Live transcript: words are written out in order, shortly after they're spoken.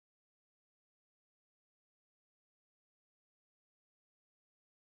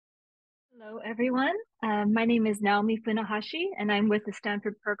Hello, everyone. My name is Naomi Funahashi, and I'm with the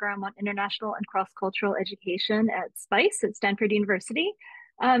Stanford Program on International and Cross-Cultural Education at SPICE at Stanford University.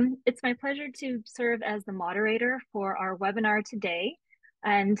 It's my pleasure to serve as the moderator for our webinar today.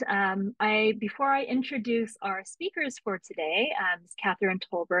 And before I introduce our speakers for today, Ms. Kathryn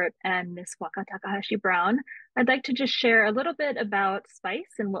Tolbert and Ms. Waka Takahashi Brown, I'd like to just share a little bit about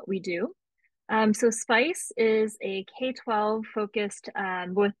SPICE and what we do. So SPICE is a K-12 focused,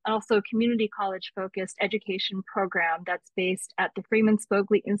 with also community college focused education program that's based at the Freeman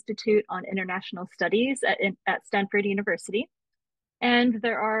Spogli Institute on International Studies at Stanford University. And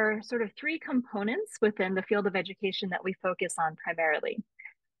there are sort of three components within the field of education that we focus on primarily.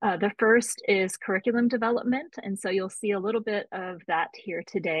 The first is curriculum development. And so you'll see a little bit of that here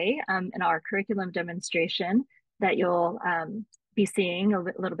today in our curriculum demonstration that you'll be seeing a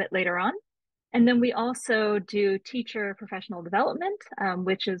little bit later on. And then we also do teacher professional development,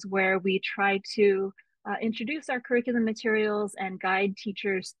 which is where we try to introduce our curriculum materials and guide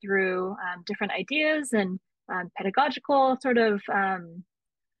teachers through different ideas and pedagogical sort of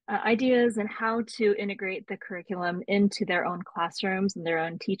ideas and how to integrate the curriculum into their own classrooms and their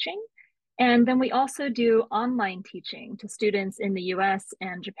own teaching. And then we also do online teaching to students in the US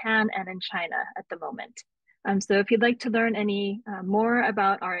and Japan and in China at the moment. So if you'd like to learn any more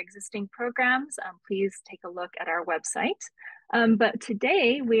about our existing programs, please take a look at our website. But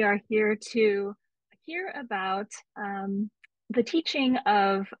today we are here to hear about the teaching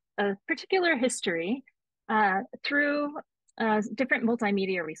of a particular history through different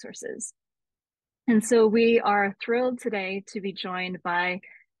multimedia resources. And so we are thrilled today to be joined by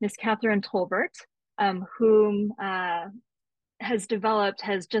Ms. Kathryn Tolbert, whom has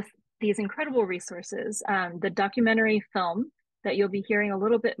just these incredible resources. The documentary film that you'll be hearing a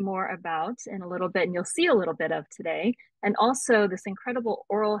little bit more about in a little bit, and you'll see a little bit of today, and also this incredible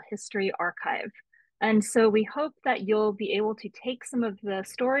oral history archive. And so we hope that you'll be able to take some of the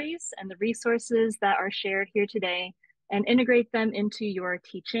stories and the resources that are shared here today and integrate them into your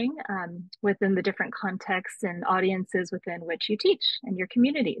teaching within the different contexts and audiences within which you teach and your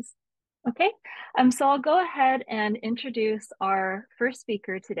communities. Okay, so I'll go ahead and introduce our first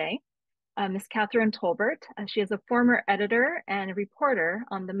speaker today, Ms. Kathryn Tolbert. She is a former editor and reporter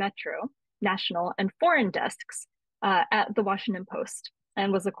on the Metro, National, and Foreign desks at the Washington Post,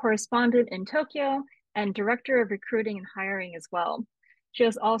 and was a correspondent in Tokyo and director of recruiting and hiring as well. She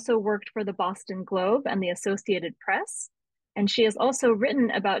has also worked for the Boston Globe and the Associated Press, and she has also written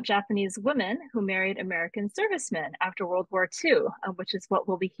about Japanese women who married American servicemen after World War II, which is what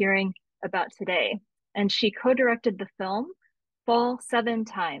we'll be hearing about today. And she co-directed the film Fall 7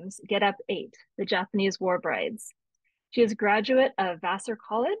 Times, Get Up 8, The Japanese War Brides. She is a graduate of Vassar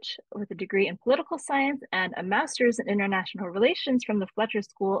College with a degree in political science and a master's in international relations from the Fletcher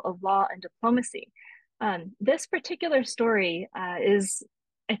School of Law and Diplomacy. This particular story I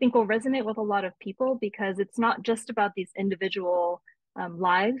think will resonate with a lot of people because it's not just about these individual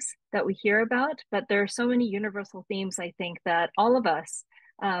lives that we hear about, but there are so many universal themes, I think, that all of us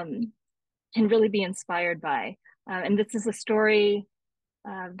can really be inspired by. And this is a story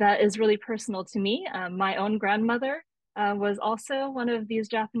that is really personal to me. My own grandmother was also one of these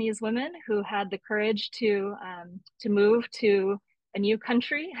Japanese women who had the courage to move to a new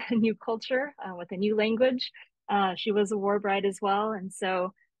country, a new culture with a new language. She was a war bride as well. And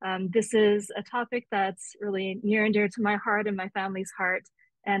so this is a topic that's really near and dear to my heart and my family's heart.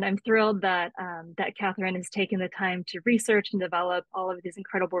 And I'm thrilled that that Kathryn has taken the time to research and develop all of these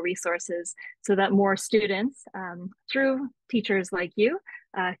incredible resources so that more students, through teachers like you,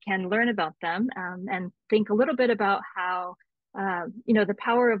 can learn about them and think a little bit about how, the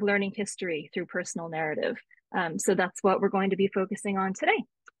power of learning history through personal narrative. So that's what we're going to be focusing on today.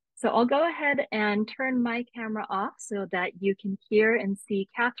 So I'll go ahead and turn my camera off so that you can hear and see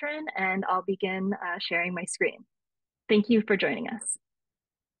Kathryn, and I'll begin sharing my screen. Thank you for joining us.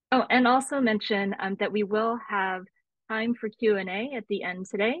 Oh, and also mention that we will have time for Q&A at the end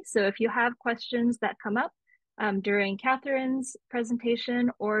today. So if you have questions that come up during Kathryn's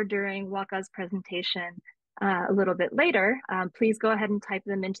presentation or during Waka's presentation a little bit later, please go ahead and type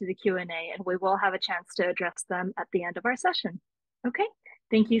them into the Q&A and we will have a chance to address them at the end of our session. Okay,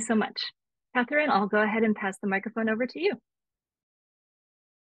 thank you so much. Kathryn, I'll go ahead and pass the microphone over to you.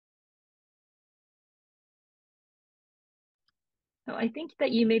 So I think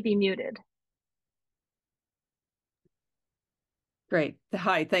that you may be muted. Great.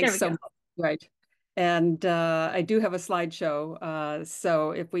 Hi, thanks so much. Right. And I do have a slideshow.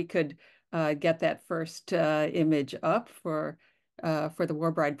 So if we could get that first image up for the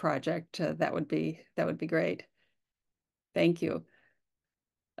War Bride project, that would be great. Thank you.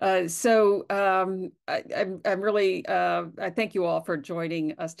 I'm really, I thank you all for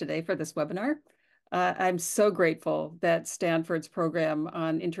joining us today for this webinar. I'm so grateful that Stanford's program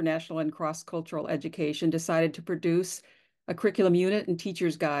on international and cross-cultural education decided to produce a curriculum unit and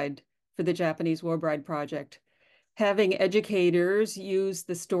teacher's guide for the Japanese War Bride Project. Having educators use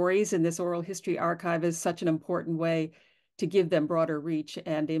the stories in this oral history archive is such an important way to give them broader reach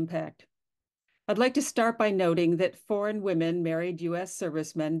and impact. I'd like to start by noting that foreign women married U.S.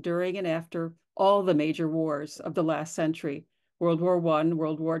 servicemen during and after all the major wars of the last century, World War I,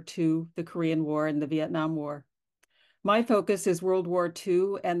 World War II, the Korean War, and the Vietnam War. My focus is World War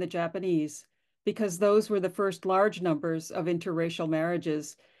II and the Japanese, because those were the first large numbers of interracial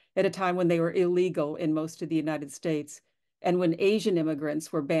marriages at a time when they were illegal in most of the United States, and when Asian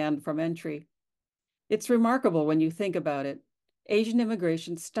immigrants were banned from entry. It's remarkable when you think about it. Asian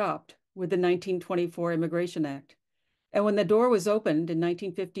immigration stopped with the 1924 Immigration Act. And when the door was opened in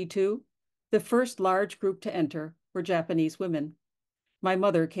 1952, the first large group to enter were Japanese women. My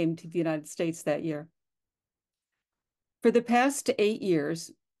mother came to the United States that year. For the past 8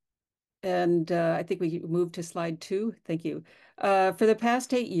 years, and I think we moved to slide 2. Thank you. For the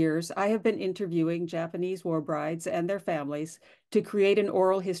past 8 years, I have been interviewing Japanese war brides and their families to create an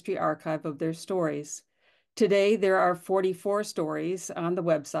oral history archive of their stories. Today, there are 44 stories on the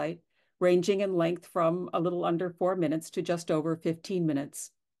website, ranging in length from a little under 4 minutes to just over 15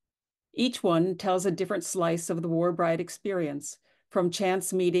 minutes. Each one tells a different slice of the war bride experience, from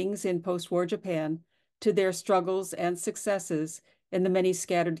chance meetings in post-war Japan to their struggles and successes in the many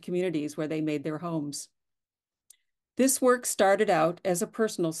scattered communities where they made their homes. This work started out as a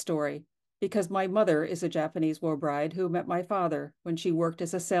personal story because my mother is a Japanese war bride who met my father when she worked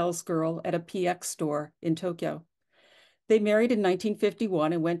as a sales girl at a PX store in Tokyo. They married in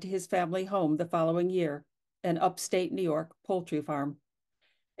 1951 and went to his family home the following year, an upstate New York poultry farm.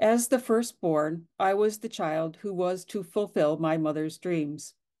 As the firstborn, I was the child who was to fulfill my mother's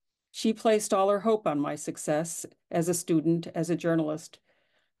dreams. She placed all her hope on my success as a student, as a journalist.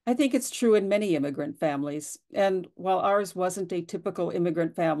 I think it's true in many immigrant families, and while ours wasn't a typical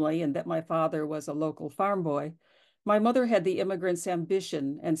immigrant family in that my father was a local farm boy, my mother had the immigrant's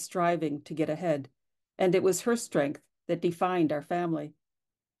ambition and striving to get ahead, and it was her strength that defined our family.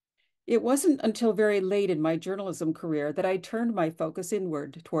 It wasn't until very late in my journalism career that I turned my focus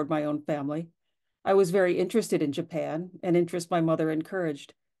inward toward my own family. I was very interested in Japan, an interest my mother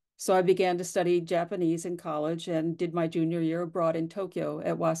encouraged. So I began to study Japanese in college and did my junior year abroad in Tokyo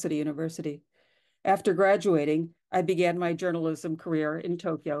at Waseda University. After graduating, I began my journalism career in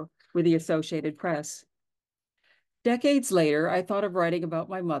Tokyo with the Associated Press. Decades later, I thought of writing about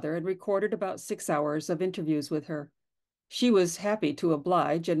my mother and recorded about 6 hours of interviews with her. She was happy to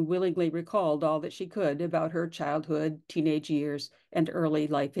oblige and willingly recalled all that she could about her childhood, teenage years, and early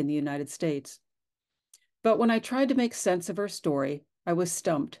life in the United States. But when I tried to make sense of her story, I was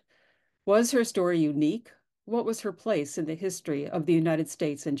stumped. Was her story unique? What was her place in the history of the United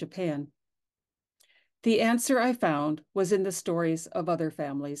States and Japan? The answer I found was in the stories of other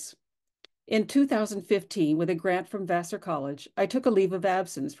families. In 2015, with a grant from Vassar College, I took a leave of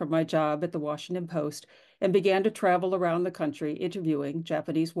absence from my job at the Washington Post and began to travel around the country interviewing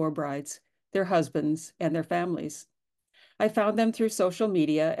Japanese war brides, their husbands, and their families. I found them through social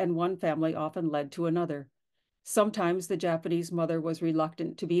media, and one family often led to another. Sometimes the Japanese mother was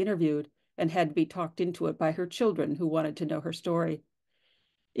reluctant to be interviewed and had to be talked into it by her children who wanted to know her story.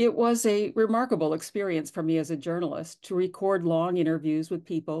 It was a remarkable experience for me as a journalist to record long interviews with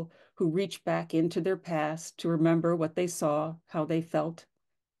people who reach back into their past to remember what they saw, how they felt.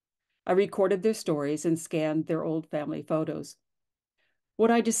 I recorded their stories and scanned their old family photos.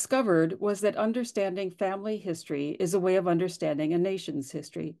 What I discovered was that understanding family history is a way of understanding a nation's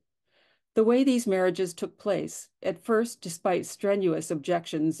history. The way these marriages took place, at first despite strenuous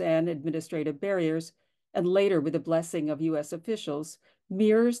objections and administrative barriers, and later with the blessing of U.S. officials,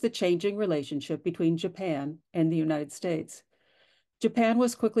 mirrors the changing relationship between Japan and the United States. Japan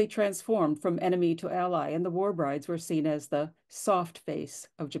was quickly transformed from enemy to ally, and the war brides were seen as the soft face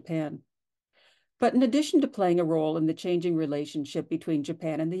of Japan. But in addition to playing a role in the changing relationship between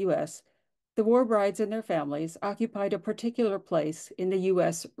Japan and the U.S., the war brides and their families occupied a particular place in the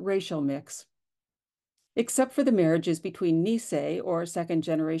U.S. racial mix. Except for the marriages between Nisei, or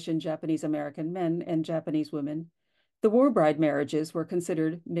second-generation Japanese-American men, and Japanese women, the war bride marriages were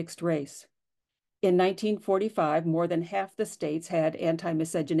considered mixed race. In 1945, more than half the states had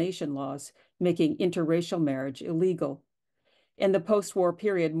anti-miscegenation laws, making interracial marriage illegal. In the post-war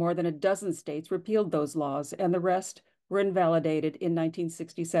period, more than a dozen states repealed those laws, and the rest were invalidated in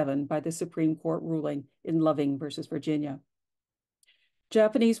 1967 by the Supreme Court ruling in Loving versus Virginia.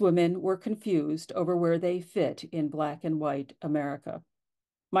 Japanese women were confused over where they fit in black and white America.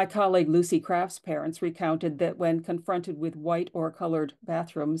 My colleague Lucy Craft's parents recounted that when confronted with white or colored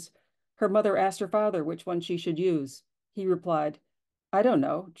bathrooms, her mother asked her father which one she should use. He replied, "I don't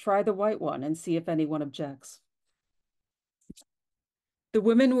know, try the white one and see if anyone objects." The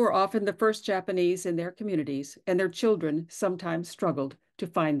women were often the first Japanese in their communities, and their children sometimes struggled to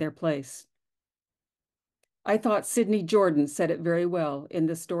find their place. I thought Sidney Jordan said it very well in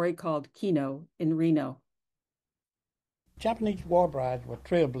the story called Kino in Reno. Japanese war brides were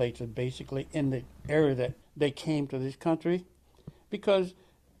trailblazers basically in the area that they came to this country because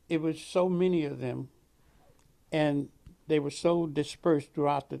it was so many of them and they were so dispersed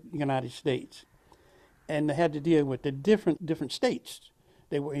throughout the United States. And they had to deal with the different states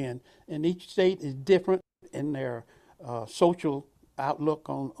they were in. And each state is different in their social outlook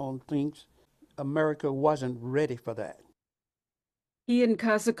on things. America wasn't ready for that. He and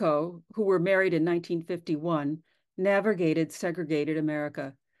Kazuko, who were married in 1951, navigated segregated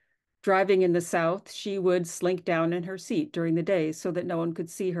America. Driving in the South, she would slink down in her seat during the day so that no one could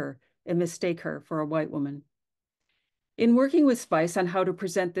see her and mistake her for a white woman. In working with Spice on how to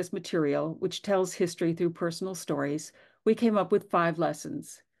present this material, which tells history through personal stories, we came up with 5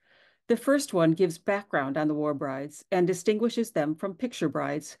 lessons. The first one gives background on the war brides and distinguishes them from picture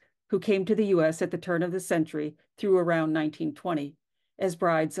brides who came to the U.S. at the turn of the century through around 1920 as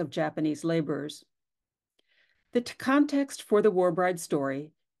brides of Japanese laborers. The context for the war bride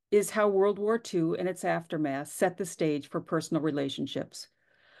story is how World War II and its aftermath set the stage for personal relationships.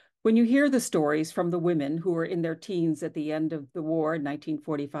 When you hear the stories from the women who were in their teens at the end of the war in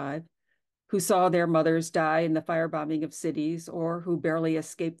 1945, who saw their mothers die in the firebombing of cities or who barely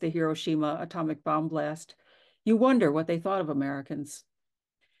escaped the Hiroshima atomic bomb blast, you wonder what they thought of Americans.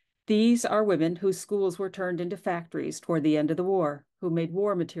 These are women whose schools were turned into factories toward the end of the war, who made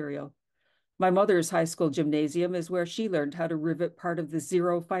war material. My mother's high school gymnasium is where she learned how to rivet part of the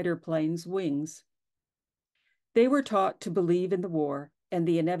Zero fighter plane's wings. They were taught to believe in the war and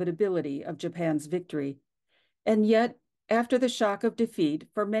the inevitability of Japan's victory. And yet, after the shock of defeat,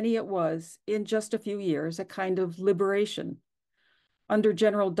 for many it was, in just a few years, a kind of liberation. Under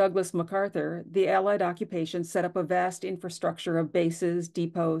General Douglas MacArthur, the Allied occupation set up a vast infrastructure of bases,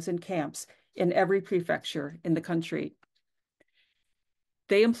 depots, and camps in every prefecture in the country.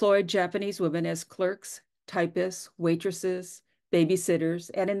 They employed Japanese women as clerks, typists, waitresses, babysitters,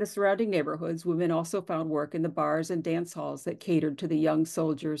 and in the surrounding neighborhoods, women also found work in the bars and dance halls that catered to the young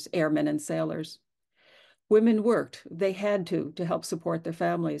soldiers, airmen, and sailors. Women worked. They had to help support their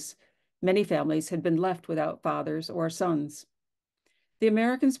families. Many families had been left without fathers or sons. The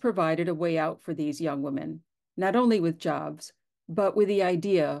Americans provided a way out for these young women, not only with jobs, but with the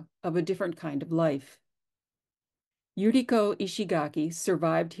idea of a different kind of life. Yuriko Ishigaki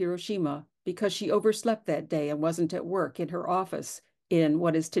survived Hiroshima because she overslept that day and wasn't at work in her office in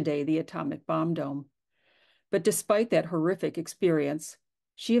what is today the atomic bomb dome. But despite that horrific experience,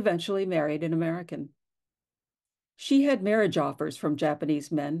 she eventually married an American. She had marriage offers from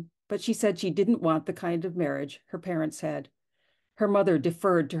Japanese men, but she said she didn't want the kind of marriage her parents had. Her mother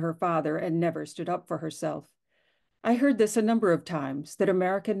deferred to her father and never stood up for herself. I heard this a number of times, that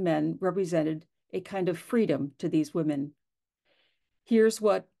American men represented a kind of freedom to these women. Here's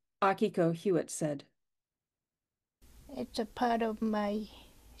what Akiko Hewitt said. It's a part of my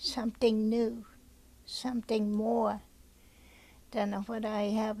something new, something more than what I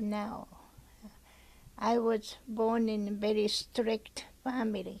have now. I was born in a very strict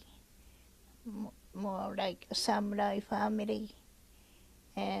family, more like a samurai family,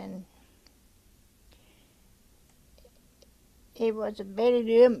 and it was very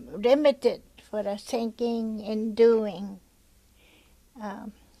limited for the thinking and doing.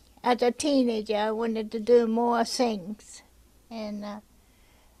 As a teenager, I wanted to do more things, and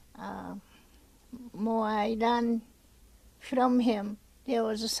more I learned from him. There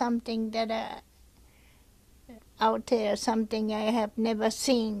was something that out there, something I have never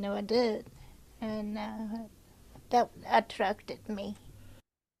seen or did, and that attracted me.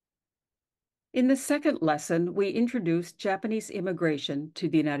 In the second lesson, we introduced Japanese immigration to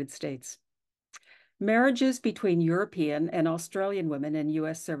the United States. Marriages between European and Australian women and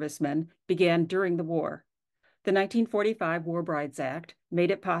U.S. servicemen began during the war. The 1945 War Brides Act made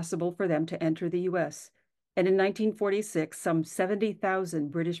it possible for them to enter the U.S., and in 1946, some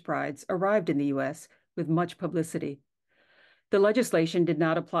 70,000 British brides arrived in the U.S. with much publicity. The legislation did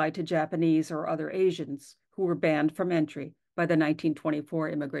not apply to Japanese or other Asians who were banned from entry by the 1924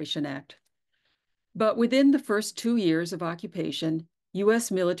 Immigration Act. But within the first 2 years of occupation,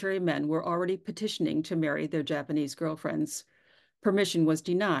 U.S. military men were already petitioning to marry their Japanese girlfriends. permission was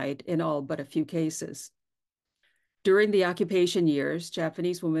denied in all but a few cases. During the occupation years,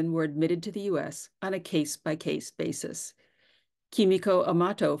 Japanese women were admitted to the U.S. on a case-by-case basis. Kimiko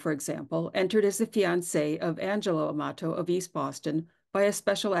Amato, for example, entered as the fiancée of Angelo Amato of East Boston by a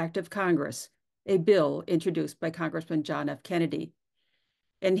special act of Congress, a bill introduced by Congressman John F. Kennedy.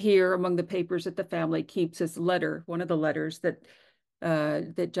 And here, among the papers that the family keeps, is a letter, one of the letters that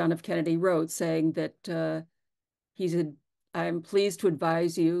John F. Kennedy wrote, saying that he said, "I'm pleased to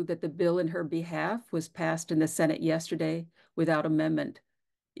advise you that the bill in her behalf was passed in the Senate yesterday without amendment.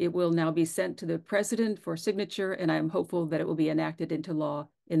 It will now be sent to the president for signature, and I am hopeful that it will be enacted into law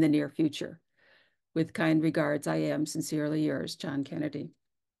in the near future. With kind regards, I am sincerely yours, John Kennedy."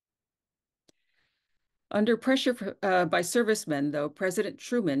 Under pressure by servicemen, though, President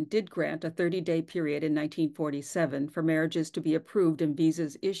Truman did grant a 30-day period in 1947 for marriages to be approved and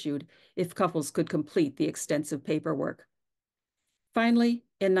visas issued if couples could complete the extensive paperwork. Finally,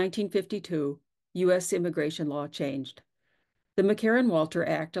 in 1952, U.S. immigration law changed. The McCarran-Walter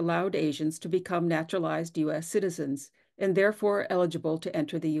Act allowed Asians to become naturalized U.S. citizens and therefore eligible to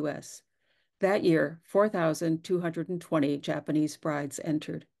enter the U.S. That year, 4,220 Japanese brides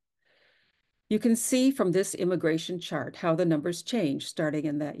entered. You can see from this immigration chart how the numbers changed starting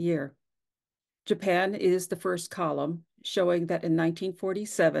in that year. Japan is the first column, showing that in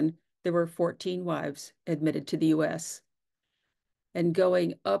 1947, there were 14 wives admitted to the U.S. And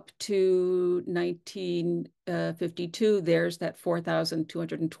going up to 1952, there's that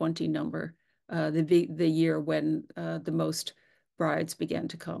 4,220 number, the year when the most brides began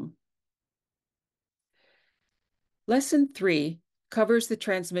to come. Lesson 3 covers the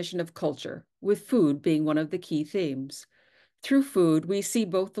transmission of culture, with food being one of the key themes. Through food, we see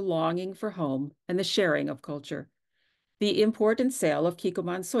both the longing for home and the sharing of culture. The import and sale of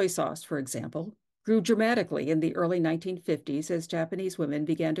Kikkoman soy sauce, for example, grew dramatically in the early 1950s as Japanese women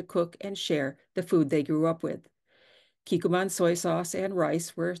began to cook and share the food they grew up with. Kikkoman soy sauce and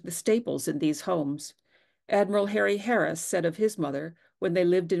rice were the staples in these homes. Admiral Harry Harris said of his mother, when they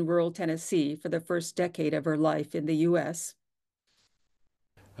lived in rural Tennessee for the first decade of her life in the U.S.,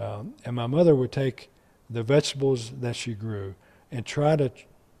 and my mother would take the vegetables that she grew and try to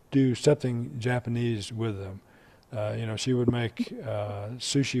do something Japanese with them. She would make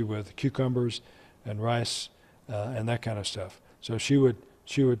sushi with cucumbers and rice and that kind of stuff. So she would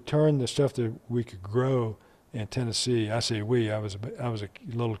turn the stuff that we could grow in Tennessee. I say we. I was a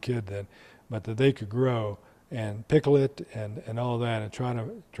little kid then, but that they could grow and pickle it and all that and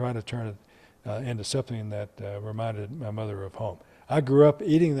try to turn it into something that reminded my mother of home. I grew up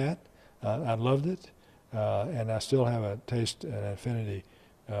eating that. I loved it, and I still have a taste and affinity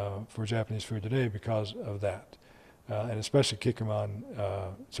for Japanese food today because of that, and especially Kikkoman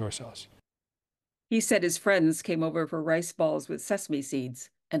soy sauce. He said his friends came over for rice balls with sesame seeds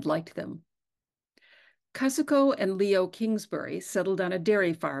and liked them. Kazuko and Leo Kingsbury settled on a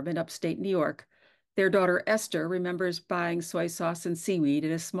dairy farm in upstate New York. Their daughter Esther remembers buying soy sauce and seaweed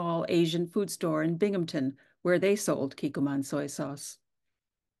in a small Asian food store in Binghamton, where they sold Kikkoman soy sauce.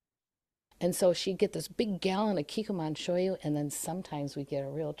 And so she'd get this big gallon of Kikkoman shoyu, and then sometimes we get a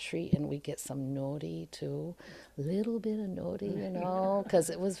real treat and we get some nori too. A little bit of nori, because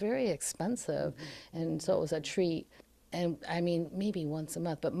it was very expensive. And so it was a treat. And I mean, maybe once a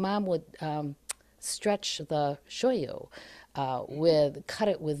month. But Mom would stretch the shoyu, cut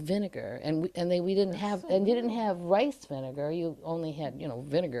it with vinegar. And we didn't have rice vinegar. You only had,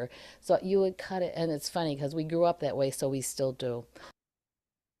 vinegar. So you would cut it, and it's funny because we grew up that way, so we still do.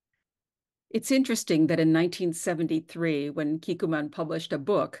 It's interesting that in 1973, when Kikkoman published a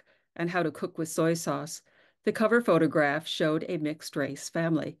book on how to cook with soy sauce, the cover photograph showed a mixed-race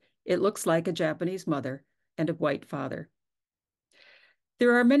family. It looks like a Japanese mother and a white father.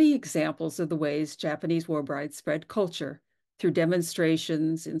 There are many examples of the ways Japanese war brides spread culture through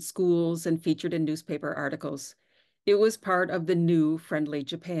demonstrations in schools and featured in newspaper articles. It was part of the new friendly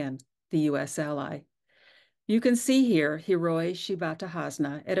Japan, the U.S. ally. You can see here Hiroi Shibata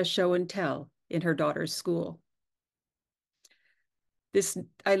Hasna at a show and tell in her daughter's school.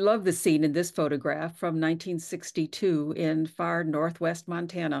 I love the scene in this photograph from 1962 in far northwest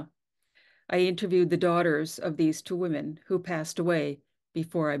Montana. I interviewed the daughters of these two women who passed away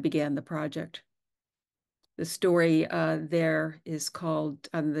before I began the project. The story there is called,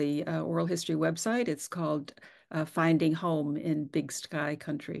 on the oral history website, it's called Finding Home in Big Sky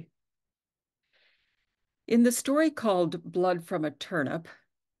Country. In the story called Blood from a Turnip,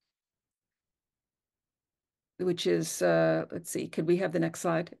 which is, let's see, could we have the next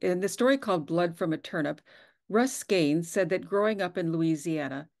slide? In the story called Blood from a Turnip, Russ Gaines said that growing up in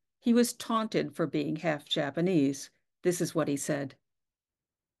Louisiana, he was taunted for being half Japanese. This is what he said.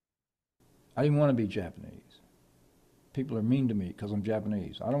 I didn't want to be Japanese. People are mean to me because I'm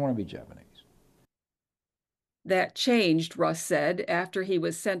Japanese. I don't want to be Japanese. That changed, Russ said, after he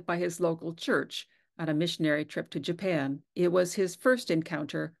was sent by his local church on a missionary trip to Japan. It was his first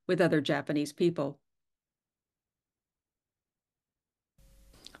encounter with other Japanese people.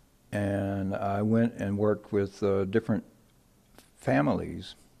 And I went and worked with different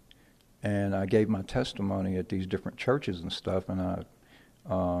families, and I gave my testimony at these different churches and stuff, and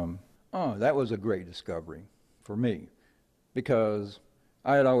that was a great discovery for me, because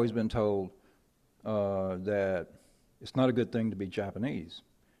I had always been told that it's not a good thing to be Japanese.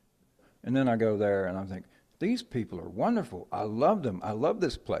 And then I go there and I think, these people are wonderful. I love them. I love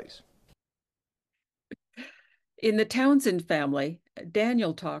this place. In the Townsend family,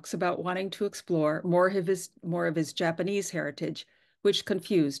 Daniel talks about wanting to explore more of his Japanese heritage, which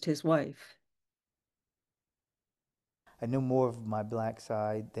confused his wife. I know more of my black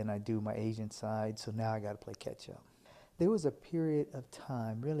side than I do my Asian side, so now I got to play catch up. There was a period of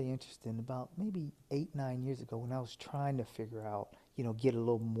time, really interesting, about maybe 8-9 years ago, when I was trying to figure out, get a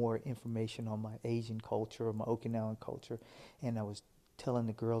little more information on my Asian culture or my Okinawan culture, and I was telling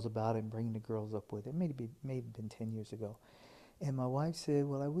the girls about it and bringing the girls up with it. Maybe been 10 years ago. And my wife said,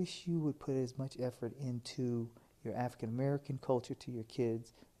 well, I wish you would put as much effort into your African American culture to your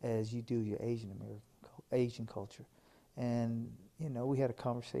kids as you do your Asian culture. And, we had a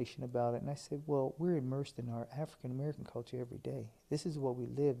conversation about it, and I said, well, we're immersed in our African American culture every day. This is what we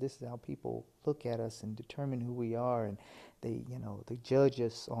live. This is how people look at us and determine who we are, and they judge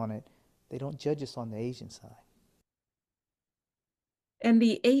us on it. They don't judge us on the Asian side. And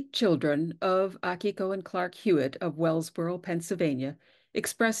the 8 children of Akiko and Clark Hewitt of Wellsboro, Pennsylvania,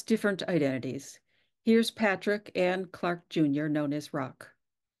 express different identities. Here's Patrick and Clark Jr., known as Rock.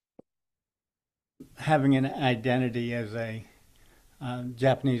 Having an identity as a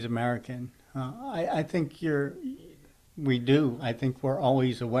Japanese American, I think we do. I think we're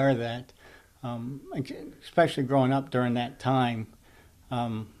always aware of that, especially growing up during that time.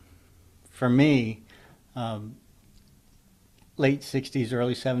 For me, late 60s,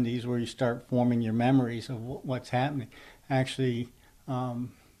 early 70s, where you start forming your memories of what's happening. Actually,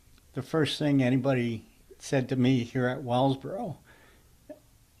 the first thing anybody said to me here at Wellsboro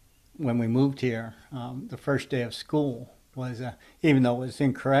when we moved here, the first day of school was, even though it was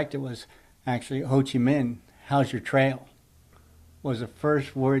incorrect, it was actually, Ho Chi Minh, how's your trail? Was the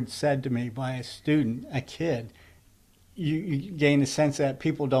first word said to me by a student, a kid. You gain a sense that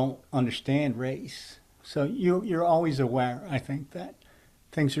people don't understand race. So you're always aware, I think, that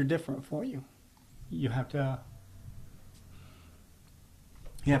things are different for you. You have to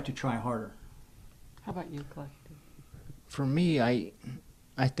try harder. How about you, Clark? For me, I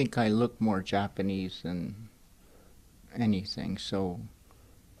think I look more Japanese than anything, so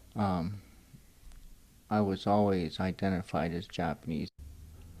I was always identified as Japanese.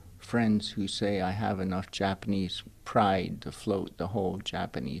 Friends who say I have enough Japanese pride to float the whole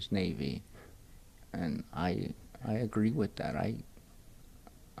Japanese Navy, and I agree with that. I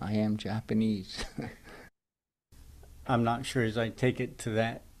am Japanese. I'm not sure as I take it to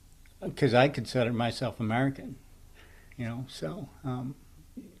that, because I consider myself American, so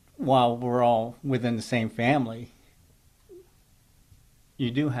while we're all within the same family, you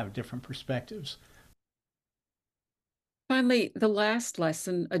do have different perspectives. Finally, the last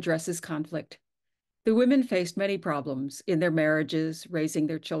lesson addresses conflict. The women faced many problems in their marriages, raising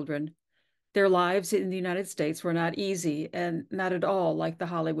their children. Their lives in the United States were not easy and not at all like the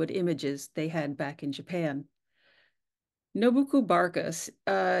Hollywood images they had back in Japan. Nobuko Barkas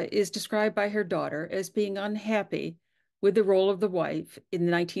is described by her daughter as being unhappy with the role of the wife in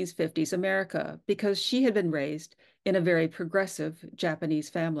the 1950s America because she had been raised in a very progressive Japanese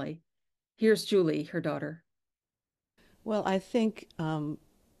family. Here's Julie, her daughter. Well, I think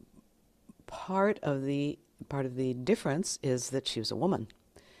part of the difference is that she was a woman,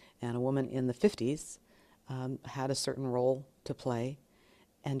 and a woman in the 50s had a certain role to play,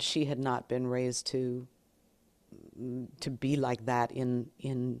 and she had not been raised to be like that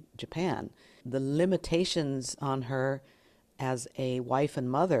in Japan. The limitations on her as a wife and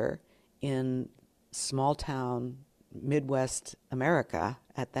mother in small town Midwest America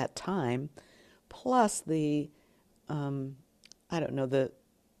at that time, plus the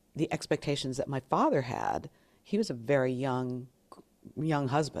the expectations that my father had. He was a very young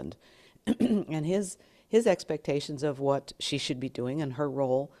husband, and his expectations of what she should be doing and her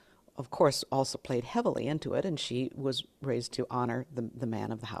role, of course, also played heavily into it, and she was raised to honor the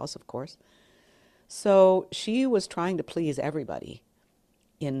man of the house, of course. So she was trying to please everybody,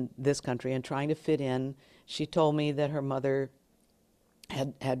 in this country and trying to fit in. She told me that her mother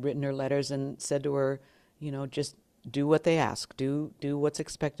had written her letters and said to her, just do what they ask, do what's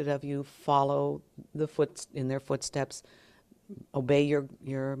expected of you, follow in their footsteps, obey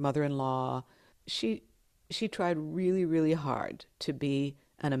your mother-in-law. She tried really, really hard to be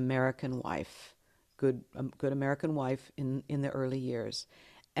an American wife, good American wife in the early years.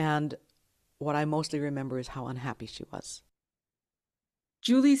 And what I mostly remember is how unhappy she was.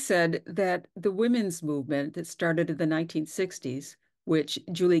 Julie said that the women's movement that started in the 1960s, which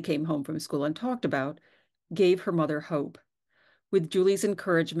Julie came home from school and talked about, gave her mother hope. With Julie's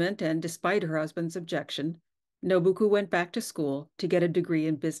encouragement and despite her husband's objection, Nobuko went back to school to get a degree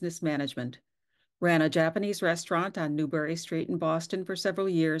in business management, ran a Japanese restaurant on Newbury Street in Boston for several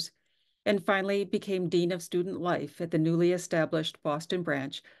years, and finally became Dean of Student Life at the newly established Boston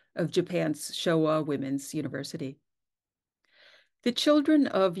branch of Japan's Showa Women's University. The children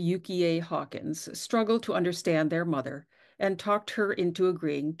of Yukie Hawkins struggled to understand their mother and talked her into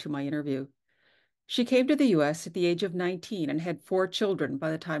agreeing to my interview. She came to the U.S. at the age of 19 and had 4 children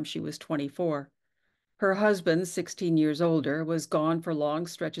by the time she was 24. Her husband, 16 years older, was gone for long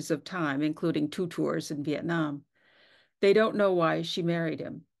stretches of time, including 2 tours in Vietnam. They don't know why she married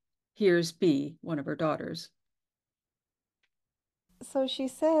him. Here's B, one of her daughters. So she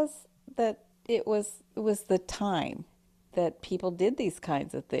says that it was the time that people did these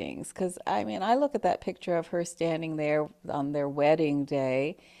kinds of things. Because, I mean, I look at that picture of her standing there on their wedding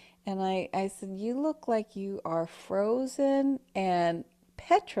day, and I said, you look like you are frozen and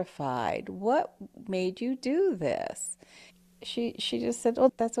petrified. What made you do this? She just said,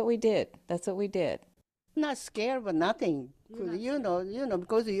 oh, that's what we did. That's what we did. Not scared of nothing.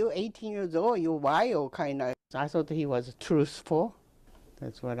 Because you're 18 years old, you're wild, kind of. I thought he was truthful.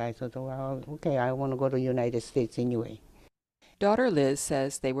 That's what I thought. Well, okay, I want to go to the United States anyway. Daughter Liz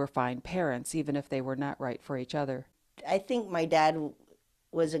says they were fine parents, even if they were not right for each other. I think my dad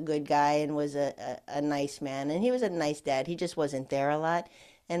was a good guy and was a nice man, and he was a nice dad. He just wasn't there a lot.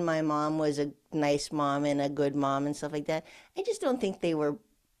 And my mom was a nice mom and a good mom and stuff like that. I just don't think they were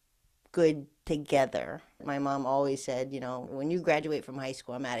good together. My mom always said, when you graduate from high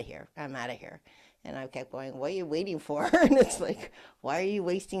school, I'm out of here. I'm out of here. And I kept going, what are you waiting for? And it's like, why are you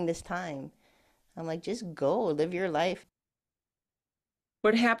wasting this time? I'm like, just go, live your life.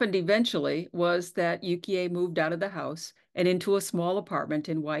 What happened eventually was that Yukie moved out of the house and into a small apartment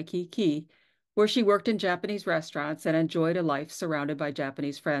in Waikiki, where she worked in Japanese restaurants and enjoyed a life surrounded by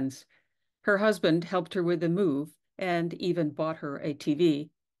Japanese friends. Her husband helped her with the move and even bought her a TV.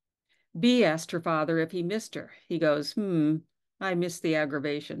 B asked her father if he missed her. He goes, I miss the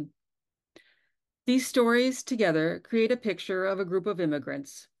aggravation. These stories together create a picture of a group of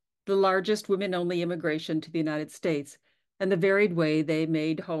immigrants, the largest women-only immigration to the United States, and the varied way they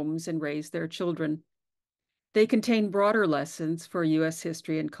made homes and raised their children. They contain broader lessons for U.S.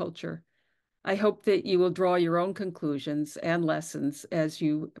 history and culture. I hope that you will draw your own conclusions and lessons as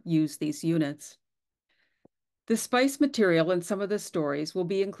you use these units. The spice material in some of the stories will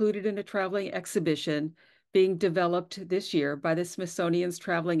be included in a traveling exhibition being developed this year by the Smithsonian's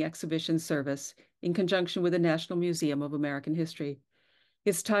Traveling Exhibition Service in conjunction with the National Museum of American History.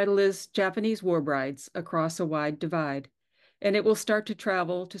 Its title is Japanese War Brides Across a Wide Divide, and it will start to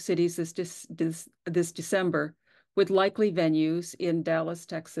travel to cities this December, with likely venues in Dallas,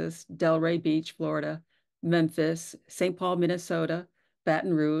 Texas, Delray Beach, Florida, Memphis, St. Paul, Minnesota,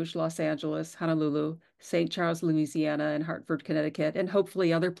 Baton Rouge, Los Angeles, Honolulu, St. Charles, Louisiana, and Hartford, Connecticut, and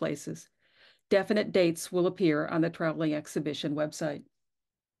hopefully other places. Definite dates will appear on the traveling exhibition website.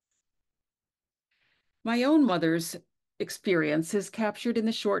 My own mother's experience is captured in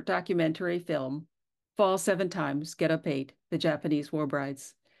the short documentary film, Fall 7 Times, Get Up 8, The Japanese War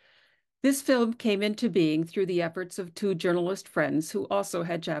Brides. This film came into being through the efforts of 2 journalist friends who also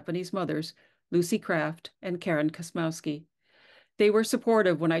had Japanese mothers, Lucy Kraft and Karen Kosmowski. They were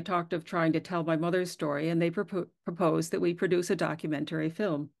supportive when I talked of trying to tell my mother's story, and they proposed that we produce a documentary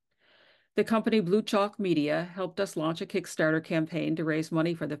film. The company Blue Chalk Media helped us launch a Kickstarter campaign to raise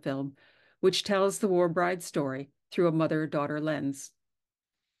money for the film, which tells the war bride story through a mother-daughter lens.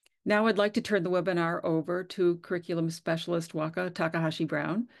 Now I'd like to turn the webinar over to curriculum specialist Waka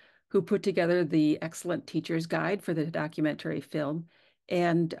Takahashi-Brown, who put together the excellent teacher's guide for the documentary film,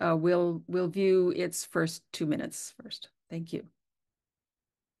 and we'll view its first 2 minutes first. Thank you.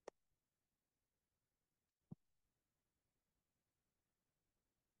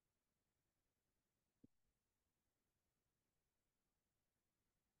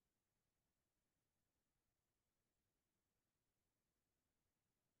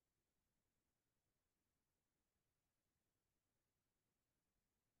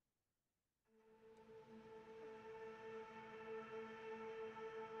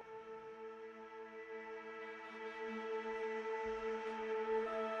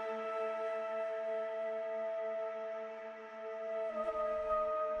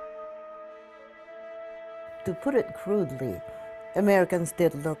 To put it crudely, Americans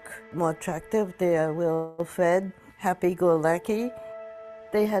did look more attractive. They are well-fed, happy-go-lucky.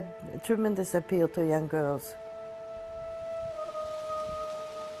 They had tremendous appeal to young girls.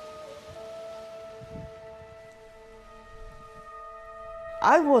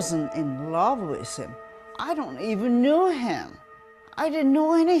 I wasn't in love with him. I don't even know him. I didn't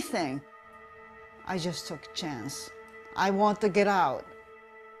know anything. I just took a chance. I want to get out.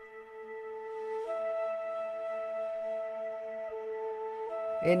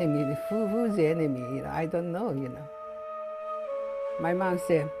 Enemy, who's the enemy? I don't know, My mom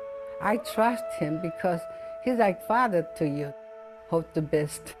said, I trust him because he's like father to you. Hope the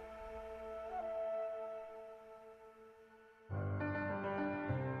best.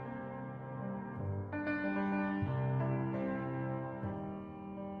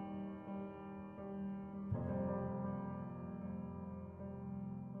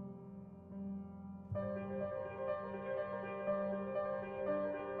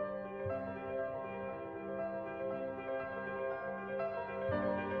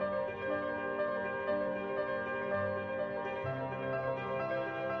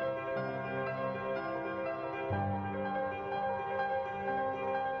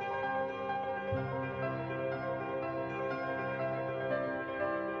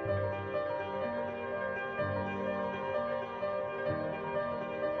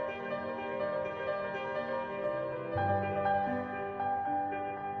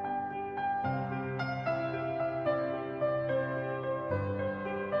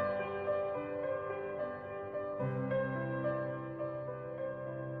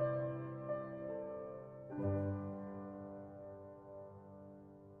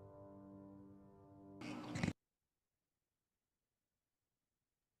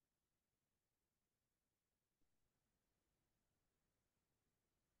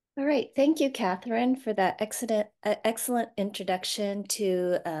 All right, thank you, Kathryn, for that excellent introduction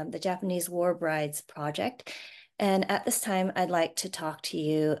to the Japanese War Brides project. And at this time, I'd like to talk to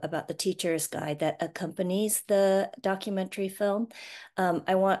you about the teacher's guide that accompanies the documentary film.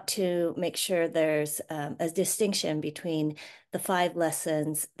 I want to make sure there's a distinction between the 5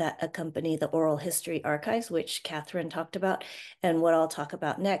 lessons that accompany the oral history archives, which Kathryn talked about, and what I'll talk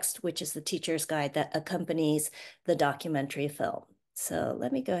about next, which is the teacher's guide that accompanies the documentary film. So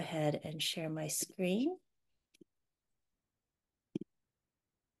let me go ahead and share my screen.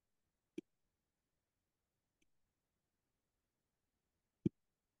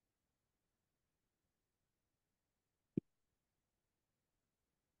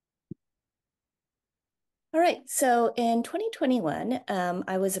 All right, so in 2021,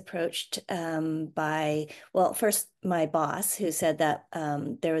 I was approached by, well, first my boss, who said that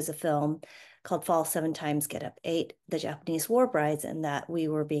there was a film called Fall 7 Times, Get Up 8, The Japanese War Brides, and that we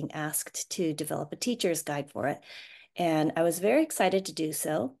were being asked to develop a teacher's guide for it. And I was very excited to do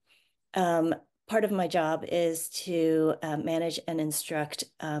so. Part of my job is to manage and instruct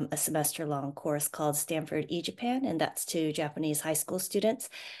a semester-long course called Stanford E-Japan, and that's to Japanese high school students.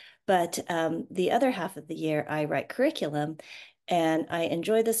 But the other half of the year, I write curriculum, and I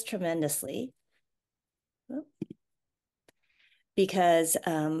enjoy this tremendously because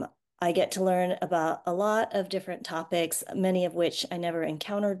I get to learn about a lot of different topics, many of which I never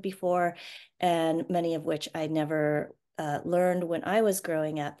encountered before, and many of which I never learned when I was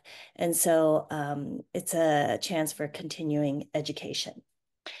growing up. And so it's a chance for continuing education.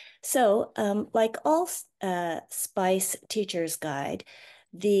 So like all SPICE Teacher's Guide,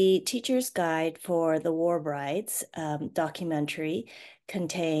 the Teacher's Guide for the War Brides documentary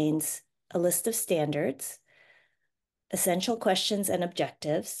contains a list of standards, essential questions and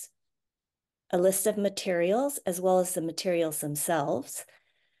objectives, a list of materials as well as the materials themselves,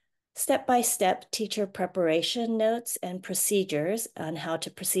 step-by-step teacher preparation notes and procedures on how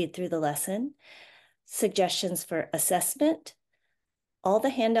to proceed through the lesson, suggestions for assessment, all the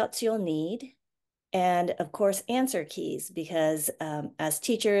handouts you'll need, and of course, answer keys, because as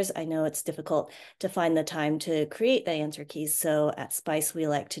teachers, I know it's difficult to find the time to create the answer keys. So at SPICE, we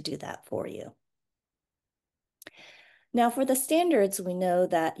like to do that for you. Now for the standards, we know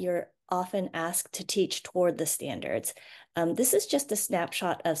that you're often asked to teach toward the standards. This is just a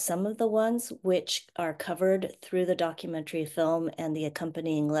snapshot of some of the ones which are covered through the documentary film and the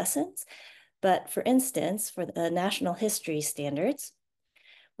accompanying lessons. But for instance, for the national history standards,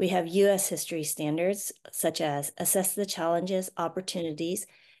 we have U.S. history standards, such as assess the challenges, opportunities,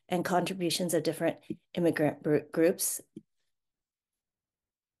 and contributions of different immigrant groups,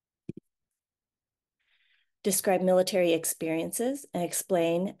 describe military experiences, and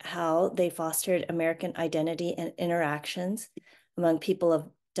explain how they fostered American identity and interactions among people of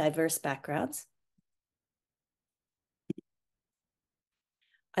diverse backgrounds.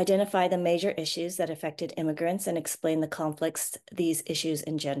 identify the major issues that affected immigrants and explain the conflicts these issues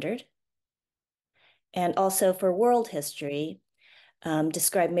engendered. And also for world history,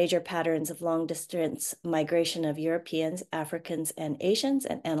 describe major patterns of long-distance migration of Europeans, Africans, and Asians,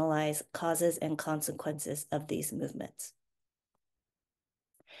 and analyze causes and consequences of these movements.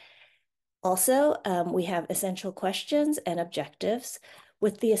 Also, we have essential questions and objectives.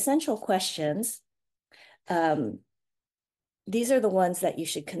 With the essential questions, these are the ones that you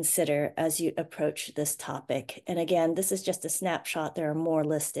should consider as you approach this topic. And again, this is just a snapshot. There are more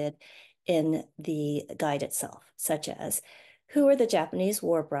listed in the guide itself, such as, who are the Japanese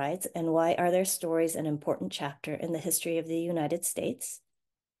war brides and why are their stories an important chapter in the history of the United States?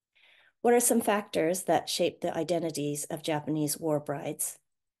 What are some factors that shape the identities of Japanese war brides?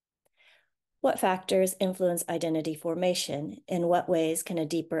 What factors influence identity formation? In what ways can a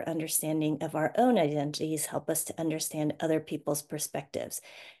deeper understanding of our own identities help us to understand other people's perspectives?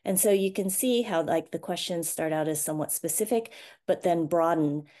 And so you can see how like the questions start out as somewhat specific, but then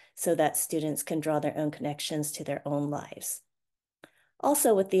broaden so that students can draw their own connections to their own lives.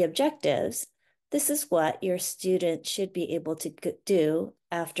 Also with the objectives, this is what your student should be able to do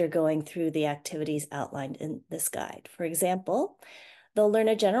after going through the activities outlined in this guide. For example, they'll learn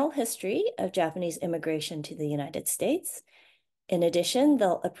a general history of Japanese immigration to the United States. In addition,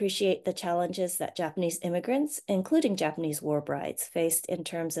 they'll appreciate the challenges that Japanese immigrants, including Japanese war brides, faced in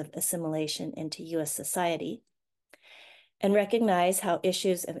terms of assimilation into U.S. society, and recognize how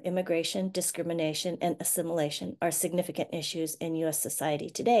issues of immigration, discrimination, and assimilation are significant issues in U.S. society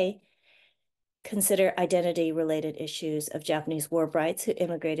today. Consider identity-related issues of Japanese war brides who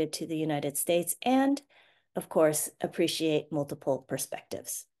immigrated to the United States, and of course, appreciate multiple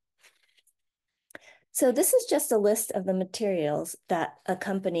perspectives. So this is just a list of the materials that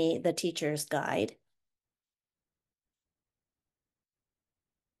accompany the teacher's guide.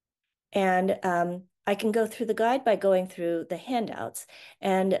 And I can go through the guide by going through the handouts.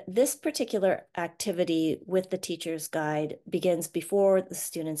 And this particular activity with the teacher's guide begins before the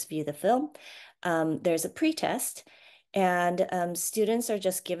students view the film. There's a pretest. And students are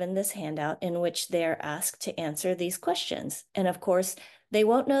just given this handout in which they're asked to answer these questions. And of course, they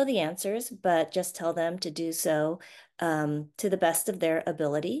won't know the answers, but just tell them to do so to the best of their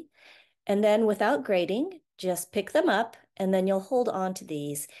ability. And then without grading, just pick them up, and then you'll hold on to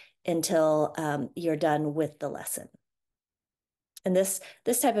these until you're done with the lesson. And this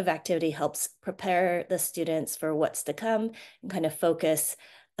type of activity helps prepare the students for what's to come and kind of focus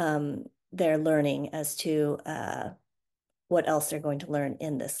their learning as to what else they're going to learn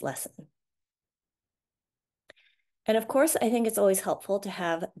in this lesson. And of course, I think it's always helpful to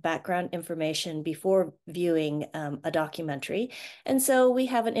have background information before viewing a documentary. And so we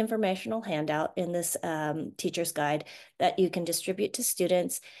have an informational handout in this teacher's guide that you can distribute to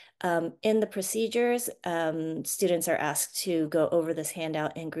students. In the procedures, students are asked to go over this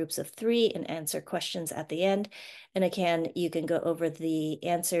handout in groups of 3 and answer questions at the end. And again, you can go over the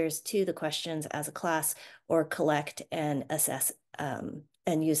answers to the questions as a class or collect and assess and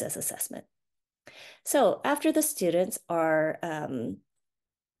use as assessment. So after the students are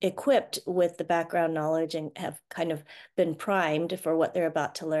equipped with the background knowledge and have kind of been primed for what they're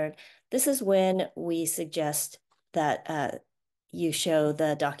about to learn, this is when we suggest that you show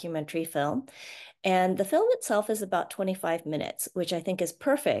the documentary film. And the film itself is about 25 minutes, which I think is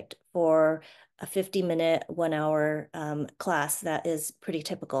perfect for a 50-minute, 1-hour class that is pretty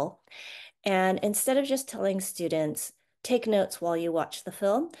typical. And instead of just telling students, take notes while you watch the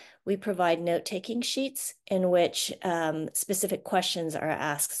film, we provide note-taking sheets in which specific questions are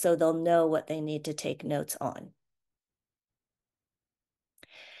asked so they'll know what they need to take notes on.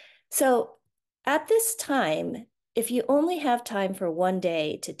 So at this time, if you only have time for one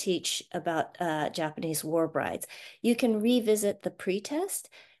day to teach about Japanese war brides, you can revisit the pretest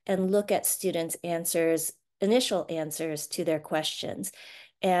and look at students' answers, initial answers to their questions.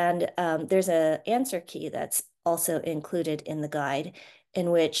 And there's an answer key that's also included in the guide,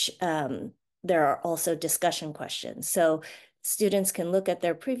 in which there are also discussion questions. So students can look at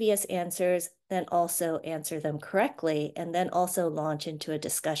their previous answers, then also answer them correctly, and then also launch into a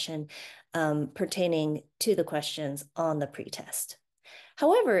discussion pertaining to the questions on the pretest.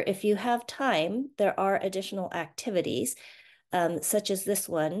 However, if you have time, there are additional activities such as this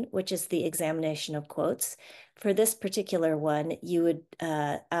one, which is the examination of quotes. For this particular one, you would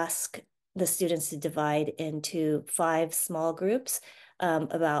ask the students to divide into 5 small groups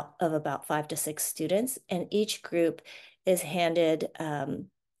of about 5 to 6 students, and each group is handed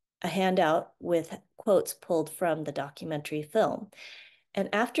a handout with quotes pulled from the documentary film. And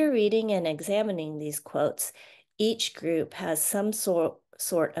after reading and examining these quotes, each group has some sort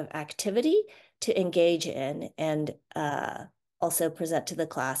sort of activity to engage in and also present to the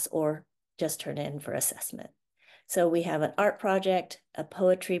class or just turn in for assessment. So we have an art project, a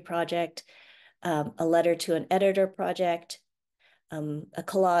poetry project, a letter to an editor project, a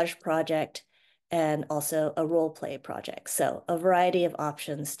collage project, and also a role play project. So a variety of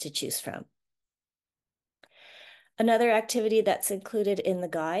options to choose from. Another activity that's included in the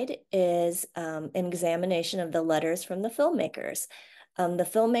guide is an examination of the letters from the filmmakers. The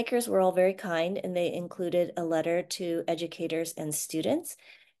filmmakers were all very kind, and they included a letter to educators and students.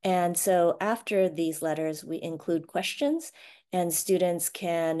 And so after these letters, we include questions, and students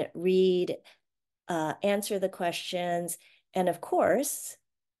can read, answer the questions, and of course,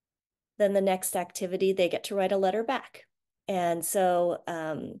 then the next activity, they get to write a letter back. And so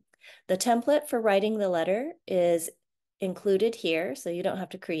the template for writing the letter is included here, so you don't have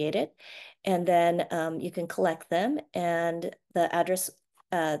to create it. And then you can collect them, and the address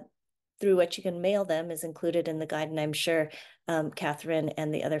through which you can mail them is included in the guide. And I'm sure Kathryn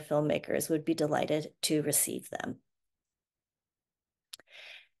and the other filmmakers would be delighted to receive them.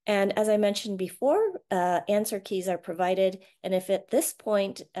 And as I mentioned before, answer keys are provided. And if at this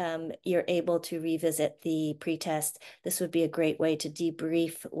point you're able to revisit the pretest, this would be a great way to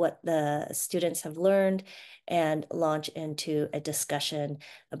debrief what the students have learned and launch into a discussion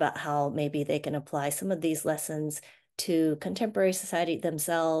about how maybe they can apply some of these lessons to contemporary society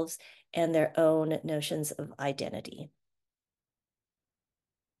themselves and their own notions of identity.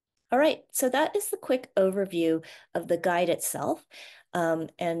 All right, so that is the quick overview of the guide itself.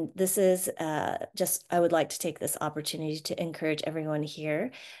 And this is I would like to take this opportunity to encourage everyone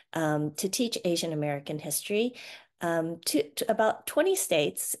here to teach Asian American history. To about 20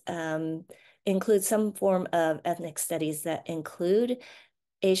 states include some form of ethnic studies that include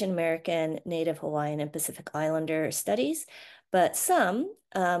Asian American, Native Hawaiian, and Pacific Islander studies. But some,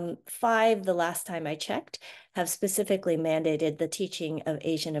 5 the last time I checked, have specifically mandated the teaching of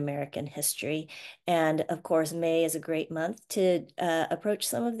Asian American history. And of course, May is a great month to approach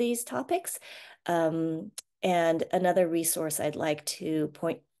some of these topics. And another resource I'd like to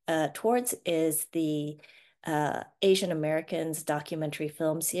point towards is the Asian Americans documentary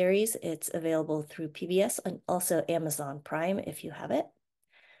film series. It's available through PBS and also Amazon Prime if you have it.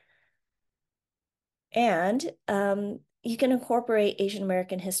 And you can incorporate Asian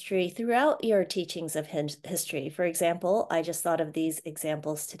American history throughout your teachings of history. For example, I just thought of these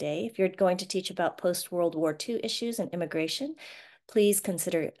examples today. If you're going to teach about post-World War II issues and immigration, please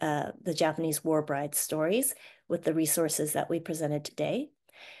consider the Japanese war bride stories with the resources that we presented today.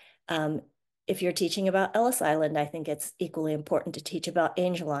 If you're teaching about Ellis Island, I think it's equally important to teach about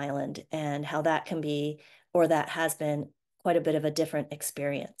Angel Island and how that can be, or that has been, quite a bit of a different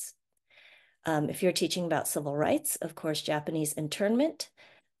experience. If you're teaching about civil rights, of course, Japanese internment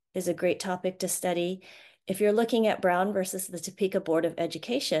is a great topic to study. If you're looking at Brown versus the Topeka Board of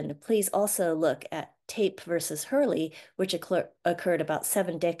Education, please also look at Tape versus Hurley, which occurred about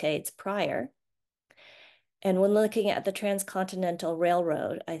 7 decades prior. And when looking at the Transcontinental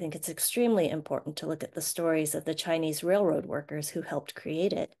Railroad, I think it's extremely important to look at the stories of the Chinese railroad workers who helped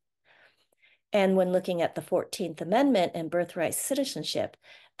create it. And when looking at the 14th Amendment and birthright citizenship,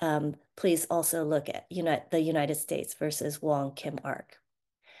 please also look at the United States versus Wong Kim Ark.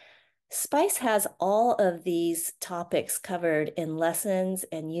 SPICE has all of these topics covered in lessons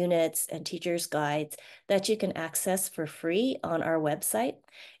and units and teachers' guides that you can access for free on our website.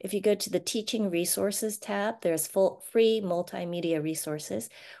 If you go to the Teaching Resources tab, there's free multimedia resources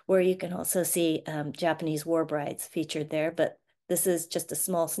where you can also see Japanese war brides featured there, but this is just a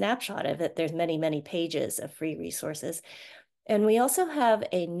small snapshot of it. There's many, many pages of free resources. And we also have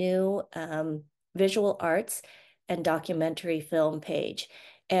a new visual arts and documentary film page.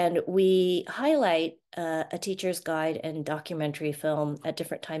 And we highlight a teacher's guide and documentary film at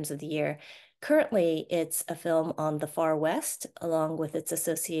different times of the year. Currently, it's a film on the Far West, along with its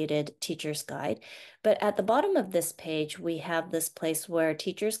associated teacher's guide. But at the bottom of this page, we have this place where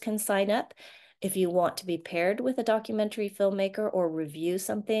teachers can sign up if you want to be paired with a documentary filmmaker or review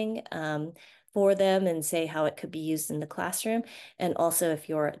something for them and say how it could be used in the classroom. And also if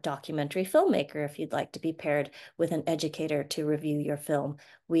you're a documentary filmmaker, if you'd like to be paired with an educator to review your film,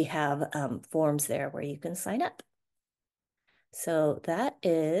 we have forms there where you can sign up. So that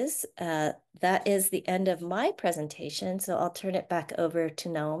is the end of my presentation. So I'll turn it back over to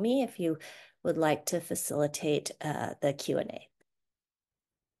Naomi if you would like to facilitate the Q&A.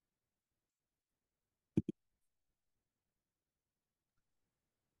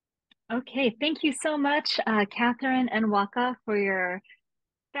 Okay, thank you so much, Kathryn and Waka, for your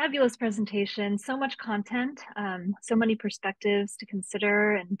Fabulous presentation, so much content, so many perspectives to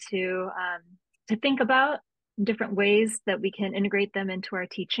consider and to think about different ways that we can integrate them into our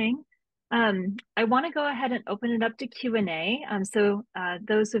teaching. I want to go ahead and open it up to Q&A. So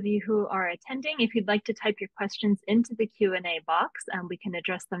those of you who are attending, if you'd like to type your questions into the Q&A box, we can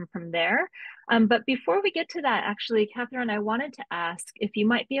address them from there. But before we get to that, actually, Kathryn, I wanted to ask if you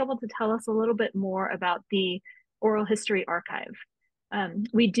might be able to tell us a little bit more about the Oral History Archive.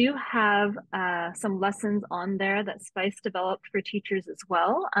 We do have some lessons on there that SPICE developed for teachers as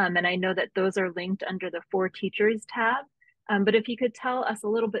well. And I know that those are linked under the For Teachers tab. But if you could tell us a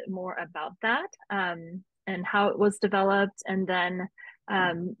little bit more about that and how it was developed, and then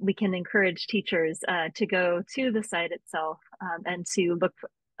we can encourage teachers to go to the site itself and to look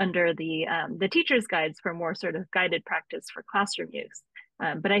under the teacher's guides for more sort of guided practice for classroom use.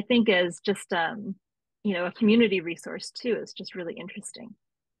 But I think as just a community resource too is just really interesting.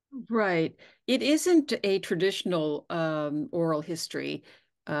 Right. It isn't a traditional oral history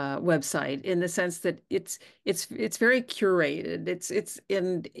website in the sense that it's very curated. It's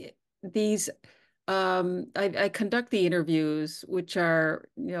in these I conduct the interviews, which are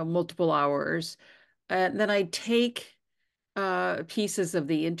multiple hours, and then I take pieces of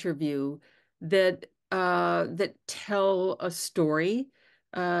the interview that tell a story,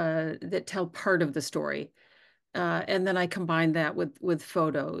 that tell part of the story. And then I combine that with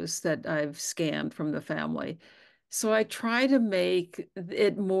photos that I've scanned from the family. So I try to make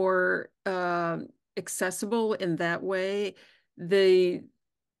it more accessible in that way. The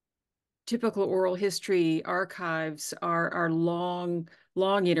typical oral history archives are long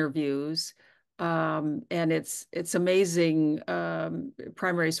interviews, and it's amazing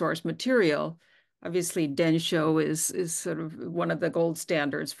primary source material. Obviously, Densho is sort of one of the gold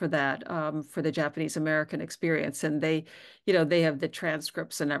standards for that, for the Japanese American experience, and they have the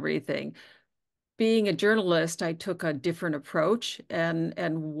transcripts and everything. Being a journalist, I took a different approach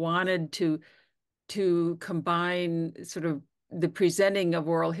and wanted to combine sort of the presenting of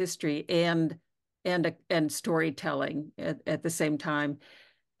oral history and storytelling at the same time.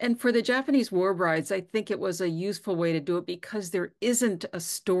 And for the Japanese war brides, I think it was a useful way to do it because there isn't a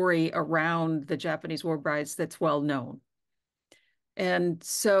story around the Japanese war brides that's well known. And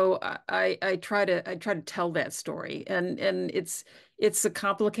so I try to tell that story, and it's a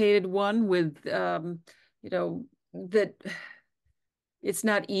complicated one with that it's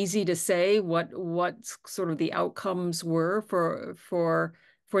not easy to say what sort of the outcomes were for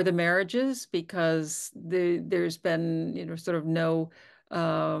the marriages, because there's been sort of no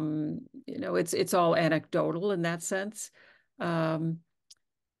it's all anecdotal in that sense. But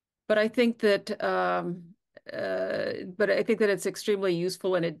I think that it's extremely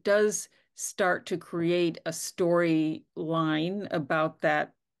useful, and it does start to create a storyline about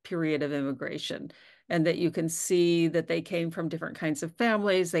that period of immigration, and that you can see that they came from different kinds of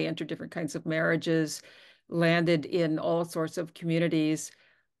families, they entered different kinds of marriages, landed in all sorts of communities,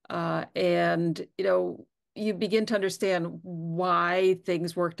 and you begin to understand why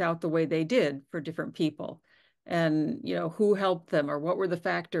things worked out the way they did for different people, and who helped them, or what were the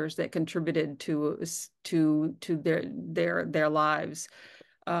factors that contributed to their lives.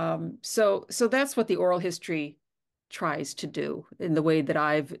 So that's what the oral history tries to do in the way that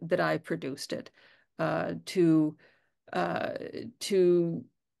I've produced it, to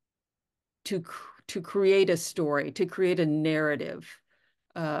create a story, to create a narrative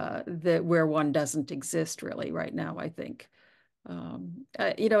that where one doesn't exist really right now, I think.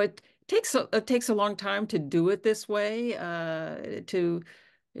 It takes a long time to do it this way, to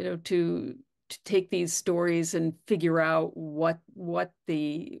take these stories and figure out what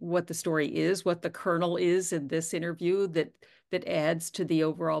the story is, what the kernel is in this interview that adds to the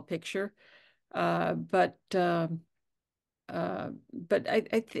overall picture. But I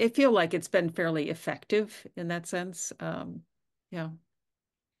feel like it's been fairly effective in that sense. Yeah.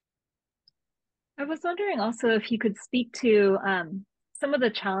 I was wondering also if you could speak to some of the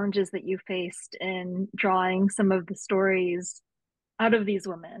challenges that you faced in drawing some of the stories out of these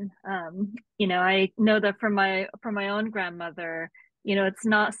women. I know that from my own grandmother, it's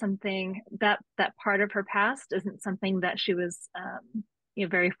not something that part of her past isn't something that she was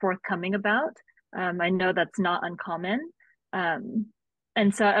very forthcoming about. I know that's not uncommon. And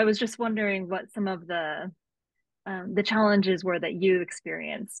so I was just wondering what some of the challenges were that you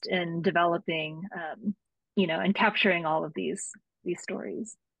experienced in developing, and capturing all of these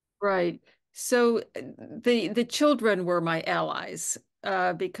stories. Right. So the children were my allies,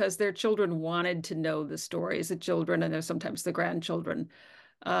 because their children wanted to know the stories, the children, and there's sometimes the grandchildren.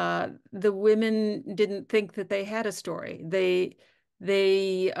 The women didn't think that they had a story.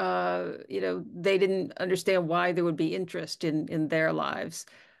 they they didn't understand why there would be interest in their lives.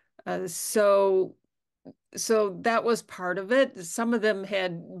 So that was part of it. Some of them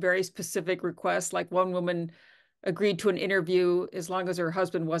had very specific requests, like one woman agreed to an interview as long as her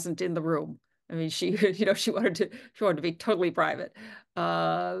husband wasn't in the room. I mean, she she wanted to be totally private.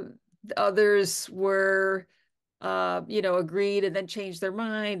 Others were agreed and then changed their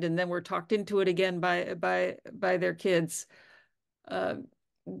mind and then were talked into it again by their kids.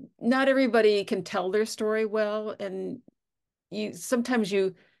 Not everybody can tell their story well, and sometimes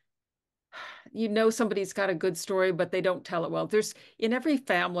you somebody's got a good story, but they don't tell it well. In every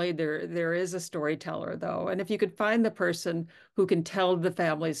family there is a storyteller, though, and if you could find the person who can tell the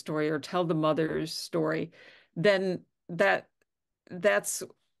family story or tell the mother's story, then that's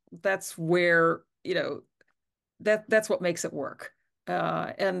where that's what makes it work.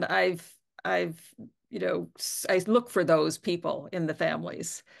 And I've I look for those people in the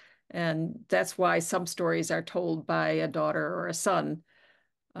families, and that's why some stories are told by a daughter or a son.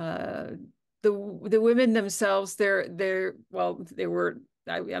 The women themselves, they were,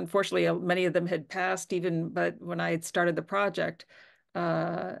 unfortunately, many of them had passed even, but when I had started the project,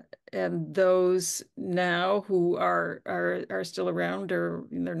 and those now who are still around are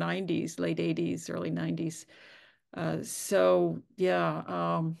in their 90s, late 80s, early 90s. So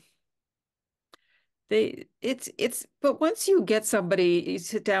yeah, but once you get somebody, you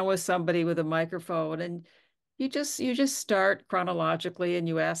sit down with somebody with a microphone and you just start chronologically and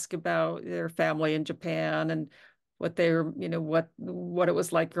you ask about their family in Japan and what what it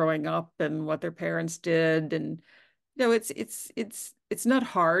was like growing up and what their parents did. And it's not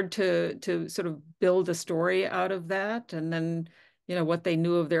hard to sort of build a story out of that. And then what they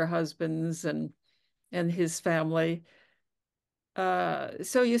knew of their husbands and his family.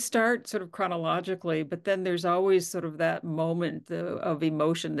 So you start sort of chronologically, but then there's always sort of that moment of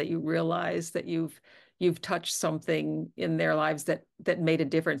emotion that you realize that you've touched something in their lives that made a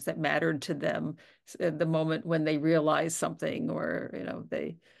difference, that mattered to them at the moment when they realized something, or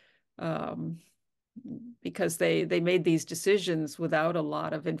they because they made these decisions without a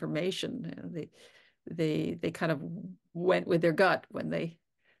lot of information. They kind of went with their gut when they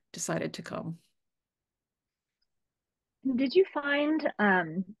decided to come. Did you find,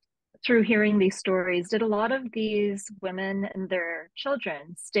 through hearing these stories, did a lot of these women and their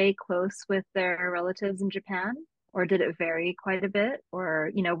children stay close with their relatives in Japan, or did it vary quite a bit?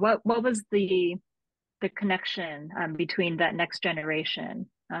 Or, what was the connection between that next generation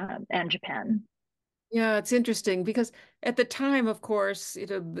and Japan? Yeah, it's interesting because at the time, of course,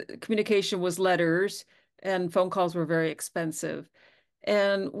 communication was letters and phone calls were very expensive.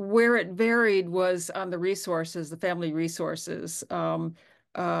 And where it varied was on the resources, the family resources, whether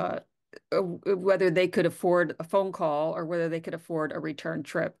they could afford a phone call or whether they could afford a return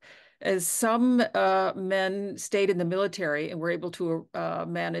trip. As some men stayed in the military and were able to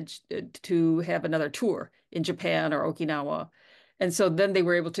manage to have another tour in Japan or Okinawa. And so then they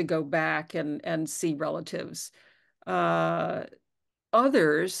were able to go back and see relatives. Others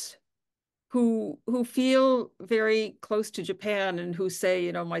who feel very close to Japan and who say,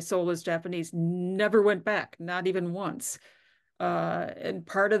 my soul is Japanese, never went back, not even once. And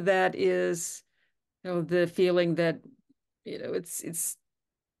part of that is, the feeling that, it's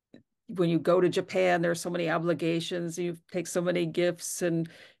when you go to Japan, there are so many obligations, you take so many gifts, and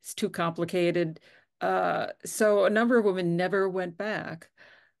it's too complicated. So a number of women never went back.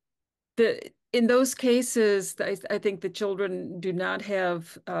 In those cases, I think the children do not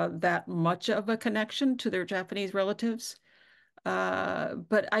have that much of a connection to their Japanese relatives.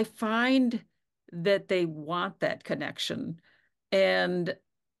 But I find that they want that connection. And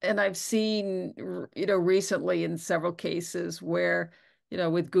I've seen, recently in several cases where,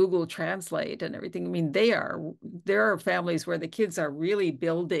 with Google Translate and everything, I mean, there are families where the kids are really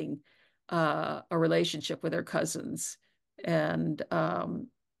building a relationship with their cousins, and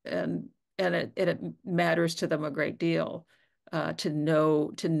it matters to them a great deal to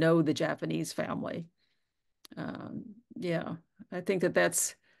know the Japanese family. Yeah, I think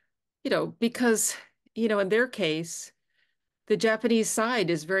that's because in their case, the Japanese side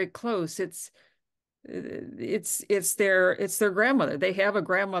is very close. It's their grandmother. They have a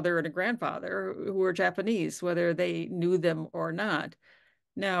grandmother and a grandfather who are Japanese, whether they knew them or not.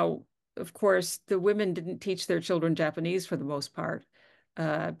 Now, of course, the women didn't teach their children Japanese for the most part,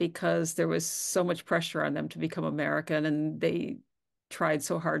 because there was so much pressure on them to become American, and they tried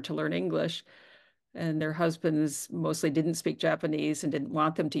so hard to learn English. And their husbands mostly didn't speak Japanese and didn't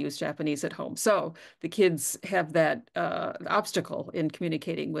want them to use Japanese at home. So the kids have that obstacle in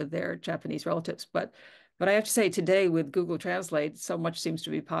communicating with their Japanese relatives. But But I have to say today with Google Translate, so much seems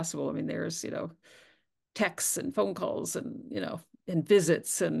to be possible. I mean, there's, texts and phone calls and, and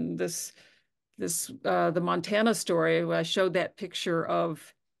visits and the Montana story where I showed that picture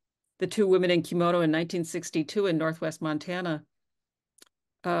of the two women in kimono in 1962 in Northwest Montana.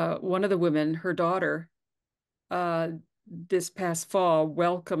 One of the women, her daughter, this past fall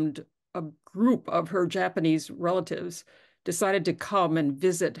welcomed a group of her Japanese relatives, decided to come and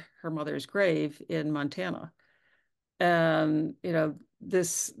visit her mother's grave in Montana. And,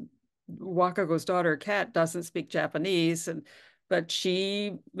 this Wakago's daughter, Kat, doesn't speak Japanese, but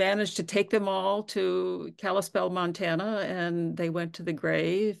she managed to take them all to Kalispell, Montana, and they went to the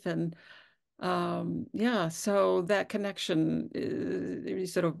grave. And yeah, so that connection it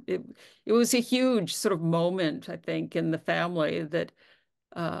was a huge sort of moment, I think, in the family that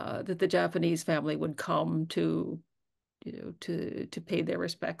the Japanese family would come to, to pay their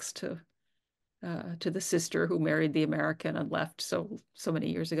respects to the sister who married the American and left so many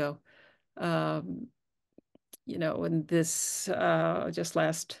years ago. And this just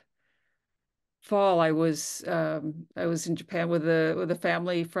last fall, I was in Japan with a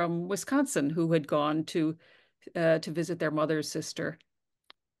family from Wisconsin who had gone to visit their mother's sister.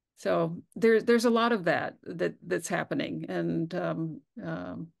 So there's a lot of that's happening, and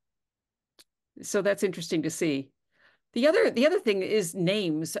so that's interesting to see. The other thing is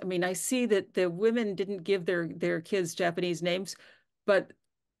names. I mean, I see that the women didn't give their kids Japanese names, but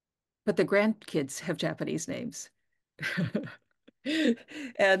the grandkids have Japanese names.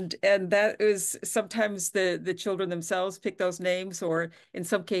 And that is sometimes the children themselves pick those names, or in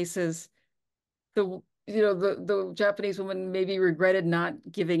some cases the Japanese woman maybe regretted not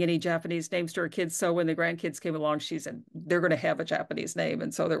giving any Japanese names to her kids. So when the grandkids came along, she said they're going to have a Japanese name,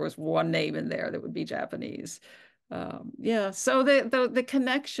 and so there was one name in there that would be Japanese. Yeah, so the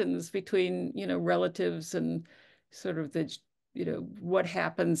connections between relatives and sort of the what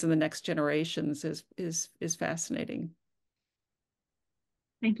happens in the next generations is fascinating.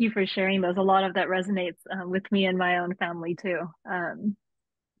 Thank you for sharing those. A lot of that resonates with me and my own family too.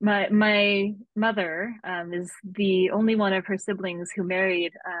 My mother is the only one of her siblings who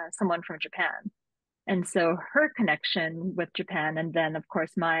married someone from Japan. And so her connection with Japan, and then of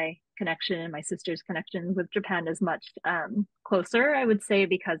course my connection and my sister's connection with Japan is much closer, I would say,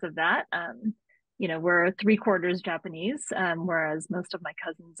 because of that. We're 3/4 Japanese, whereas most of my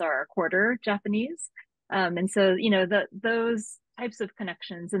cousins are a quarter Japanese. And so, those types of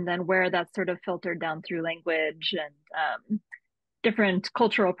connections, and then where that's sort of filtered down through language and different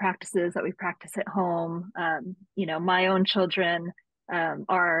cultural practices that we practice at home. My own children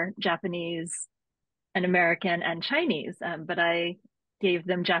are Japanese and American and Chinese, but I gave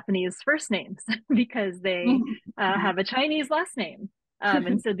them Japanese first names because they have a Chinese last name.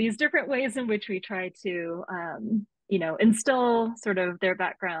 And so these different ways in which we try to, instill sort of their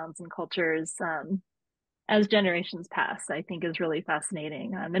backgrounds and cultures as generations pass, I think is really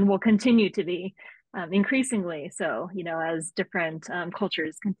fascinating, and will continue to be increasingly so, as different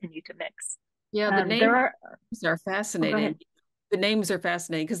cultures continue to mix. Yeah, the names are fascinating. The names are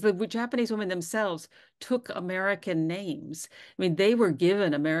fascinating because the Japanese women themselves took American names. I mean, they were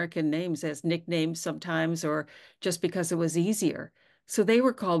given American names as nicknames sometimes, or just because it was easier. So they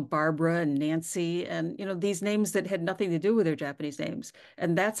were called Barbara and Nancy, and these names that had nothing to do with their Japanese names.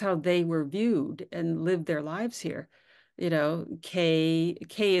 And that's how they were viewed and lived their lives here. Kay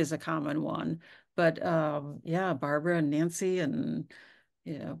is a common one, but yeah, Barbara and Nancy and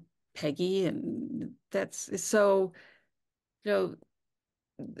Peggy, and that's so. To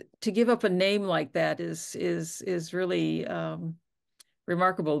give up a name like that is really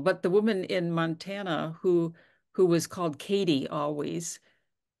remarkable. But the woman in Montana who was called Katie always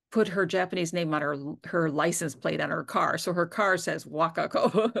put her Japanese name on her license plate on her car, so her car says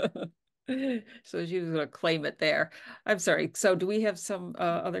Wakako. So she was going to claim it there. I'm sorry. So do we have some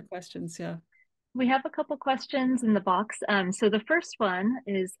other questions? Yeah. We have a couple questions in the box. So the first one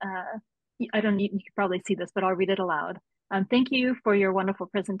is, you can probably see this, but I'll read it aloud. Thank you for your wonderful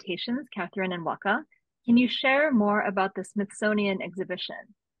presentations, Kathryn and Waka. Can you share more about the Smithsonian exhibition?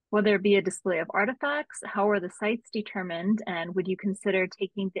 Will there be a display of artifacts? How are the sites determined? And would you consider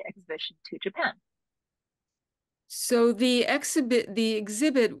taking the exhibition to Japan? So the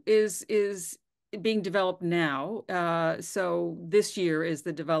exhibit is being developed now. So this year is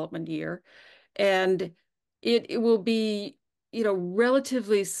the development year, and it will be,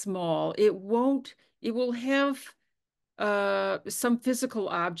 relatively small. It will have some physical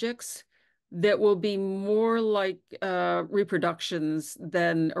objects that will be more like reproductions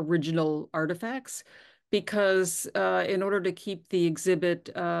than original artifacts, because in order to keep the exhibit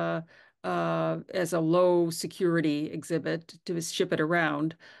as a low security exhibit to ship it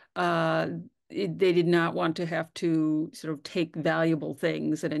around. They did not want to have to sort of take valuable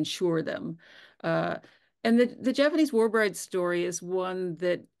things and insure them. And the Japanese War Bride story is one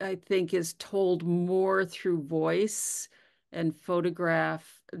that I think is told more through voice and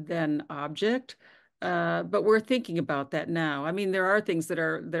photograph than object. But we're thinking about that now. I mean, there are things that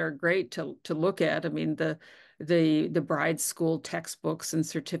are great to look at. I mean, the bride school textbooks and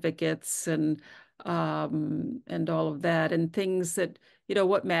certificates and all of that, and things that,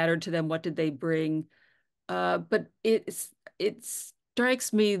 what mattered to them, what did they bring. But it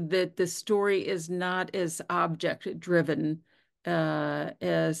strikes me that the story is not as object driven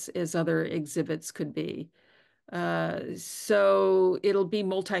as other exhibits could be. So it'll be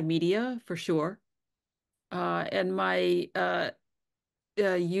multimedia for sure. And my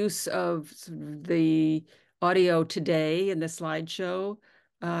use of sort of the audio today in the slideshow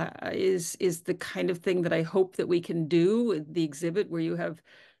is the kind of thing that I hope that we can do with the exhibit, where you have,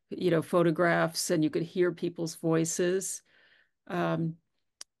 photographs and you could hear people's voices.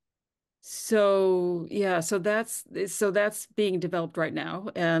 So yeah, so that's being developed right now,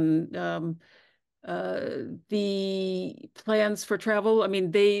 and the plans for travel. I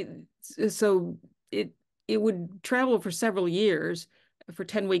mean, so it would travel for several years, for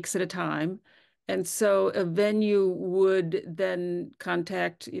 10 weeks at a time. And so a venue would then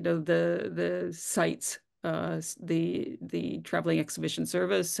contact, the sites, the traveling exhibition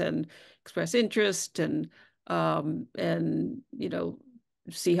service, and express interest, and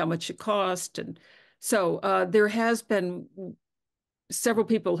see how much it cost. And so there has been several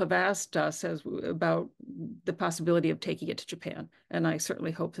people have asked us about the possibility of taking it to Japan, and I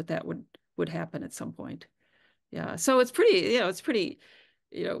certainly hope that would happen at some point. Yeah, so it's pretty,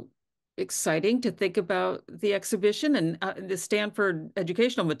 exciting to think about the exhibition. And the Stanford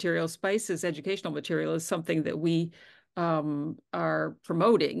educational material, Spice's educational material, is something that we are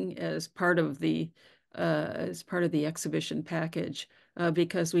promoting as part of the exhibition package,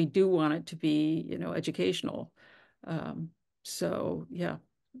 because we do want it to be, educational. So yeah,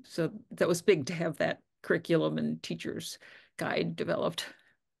 so that was big to have that curriculum and teacher's guide developed.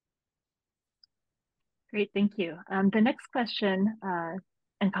 Great, thank you. The next question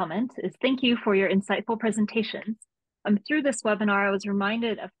and comment is, thank you for your insightful presentations. Through this webinar, I was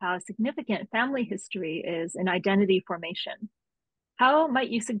reminded of how significant family history is in identity formation. How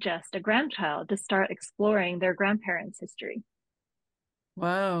might you suggest a grandchild to start exploring their grandparents' history?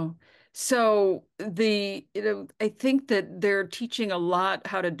 Wow. So I think that they're teaching a lot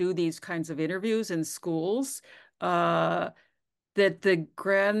how to do these kinds of interviews in schools. It's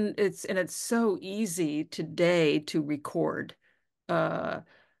so easy today to record.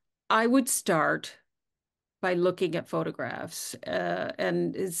 I would start by looking at photographs,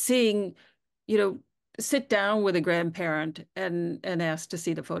 and seeing, sit down with a grandparent and ask to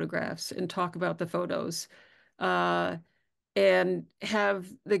see the photographs and talk about the photos. And have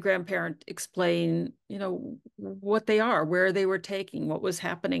the grandparent explain, what they are, where they were taking, what was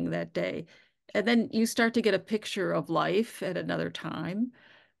happening that day. And then you start to get a picture of life at another time.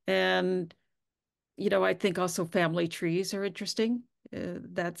 And, I think also family trees are interesting.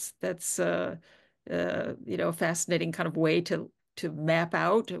 That's a fascinating kind of way to map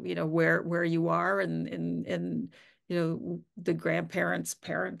out, where you are, and the grandparents'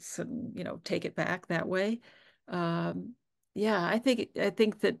 parents, and, take it back that way. Yeah, I think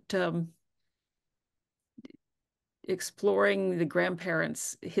that exploring the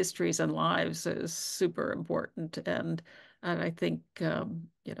grandparents' histories and lives is super important, and I think I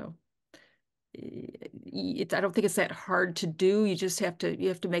don't think it's that hard to do. You just have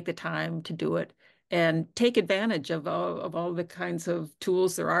to make the time to do it, and take advantage of all the kinds of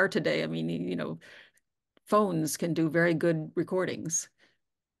tools there are today. I mean, phones can do very good recordings.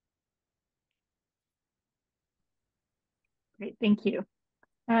 Great, thank you.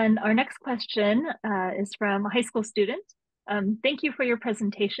 And our next question is from a high school student. Thank you for your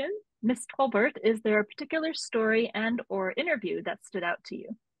presentation. Ms. Tolbert, is there a particular story and/or interview that stood out to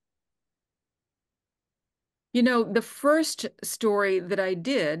you? The first story that I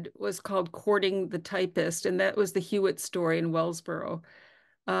did was called Courting the Typist, and that was the Hewitt story in Wellsboro.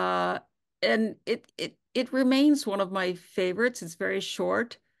 And it remains one of my favorites. It's very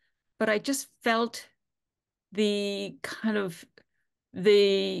short, but I just felt the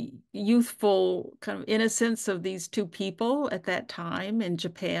youthful kind of innocence of these two people at that time in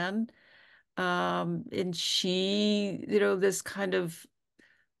Japan. And she, this kind of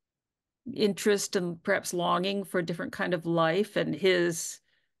interest and perhaps longing for a different kind of life, and his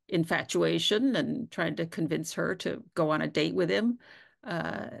infatuation and trying to convince her to go on a date with him.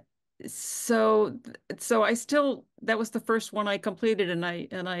 so I still, that was the first one I completed, and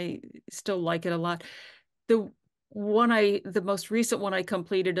I still like it a lot. The the most recent one I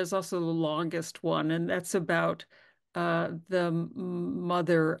completed is also the longest one, and that's about the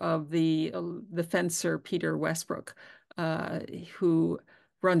mother of the fencer Peter Westbrook, who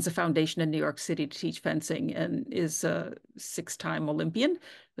runs a foundation in New York City to teach fencing and is a six-time Olympian.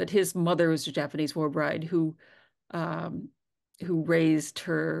 But his mother was a Japanese war bride um, who raised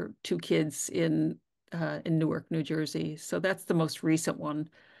her two kids in Newark, New Jersey. So that's the most recent one.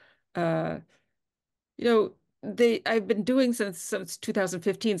 Uh, you know, I've been doing since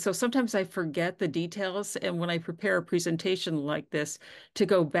 2015, so sometimes I forget the details. And when I prepare a presentation like this, to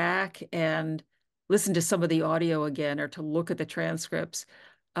go back and listen to some of the audio again or to look at the transcripts,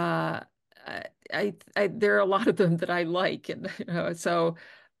 uh, there are a lot of them that I like, and so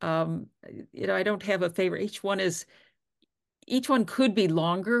I don't have a favorite. Each one could be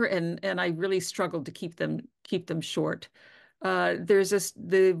longer, and I really struggled to keep them short. There's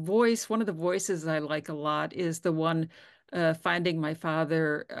one of the voices I like a lot is the one Finding My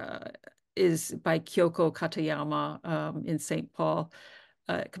Father is by Kyoko Katayama in St. Paul,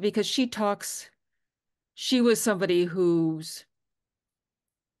 because she was somebody whose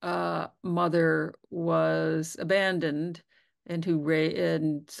mother was abandoned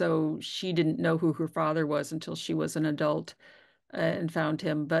and so she didn't know who her father was until she was an adult and found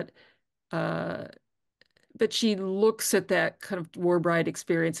him. Uh, but she looks at that kind of war bride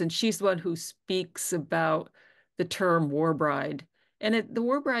experience, and she's the one who speaks about the term war bride. And the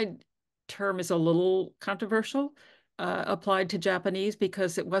war bride term is a little controversial applied to Japanese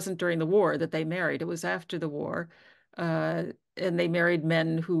because it wasn't during the war that they married. It was after the war. And they married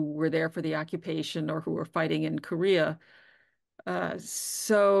men who were there for the occupation or who were fighting in Korea. But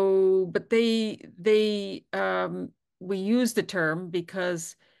we use the term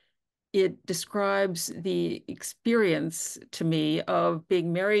because it describes the experience to me of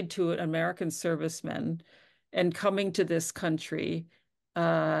being married to an American serviceman and coming to this country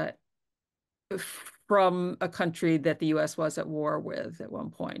uh, from a country that the U.S. was at war with at one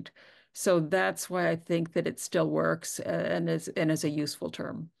point. So that's why I think that it still works and is a useful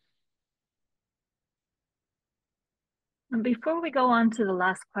term. And before we go on to the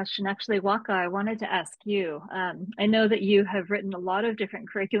last question, actually, Waka, I wanted to ask you. I know that you have written a lot of different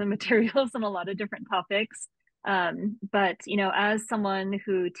curriculum materials on a lot of different topics. But as someone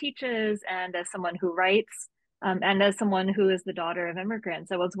who teaches and as someone who writes, and as someone who is the daughter of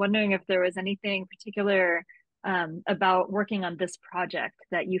immigrants, I was wondering if there was anything particular about working on this project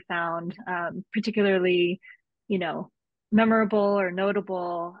that you found particularly, memorable or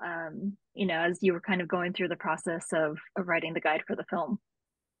notable, as you were kind of going through the process of writing the guide for the film.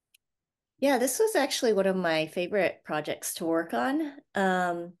 Yeah, this was actually one of my favorite projects to work on.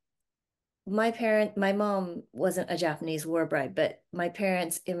 My mom wasn't a Japanese war bride, but my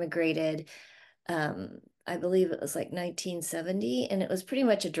parents immigrated, I believe it was like 1970, and it was pretty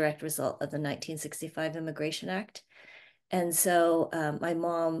much a direct result of the 1965 Immigration Act. And so my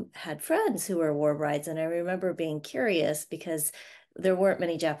mom had friends who were war brides, and I remember being curious because there weren't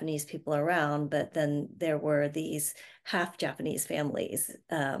many Japanese people around, but then there were these half Japanese families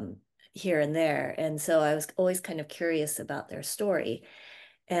here and there. And so I was always kind of curious about their story.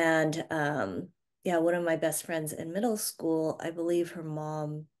 And yeah, one of my best friends in middle school, I believe her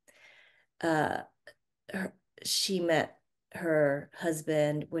mom, she met her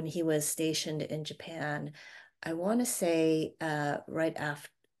husband when he was stationed in Japan. I want to say right after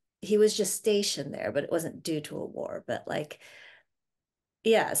he was just stationed there, but it wasn't due to a war. But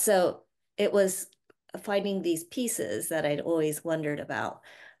yeah, so it was finding these pieces that I'd always wondered about.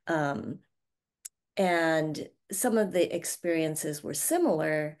 And some of the experiences were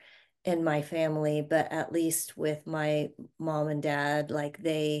similar in my family, but at least with my mom and dad,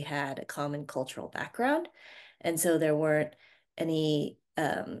 they had a common cultural background. And so there weren't any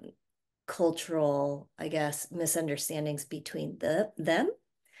cultural, I guess, misunderstandings between them.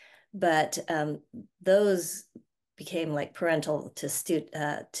 But those became parental to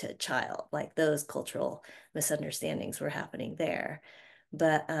child, those cultural misunderstandings were happening there.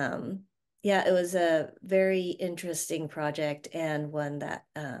 But yeah, it was a very interesting project and one that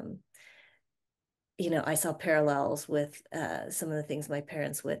I saw parallels with some of the things my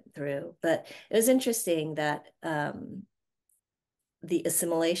parents went through. But it was interesting that the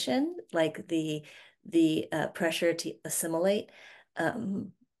assimilation, the pressure to assimilate.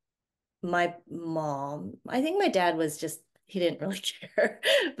 My mom, I think my dad was he didn't really care.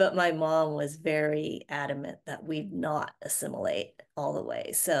 But my mom was very adamant that we not assimilate all the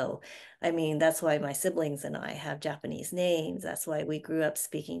way. So, I mean, that's why my siblings and I have Japanese names. That's why we grew up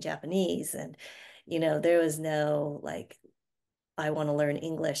speaking Japanese. And, there was no like, I want to learn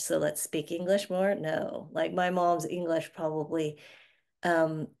English, so let's speak English more. No, like my mom's English probably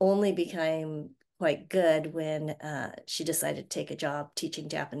only became quite good when she decided to take a job teaching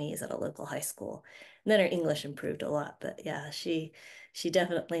Japanese at a local high school. And then her English improved a lot. But yeah, she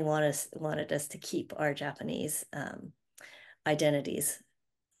definitely wanted us to keep our Japanese identities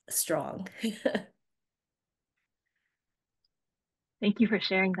strong. Thank you for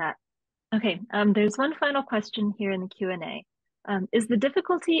sharing that. Okay, there's one final question here in the Q&A. Is the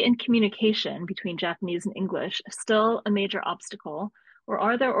difficulty in communication between Japanese and English still a major obstacle, or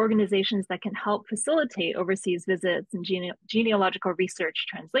are there organizations that can help facilitate overseas visits and genealogical research,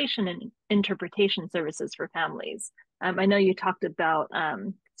 translation, and interpretation services for families? I know you talked about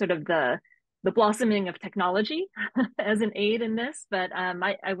sort of the blossoming of technology as an aid in this, but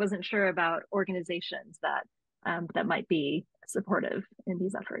I wasn't sure about organizations that might be supportive in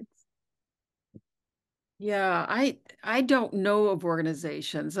these efforts. Yeah, I don't know of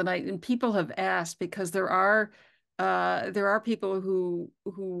organizations, and people have asked because there are people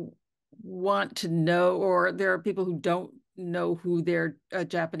who want to know, or there are people who don't know who their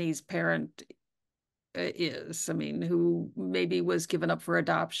Japanese parent is. I mean, who maybe was given up for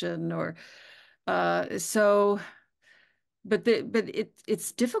adoption, or so. But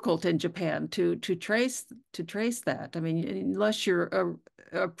it's difficult in Japan to trace that. I mean, unless you're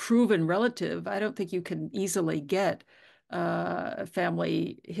a proven relative, I don't think you can easily get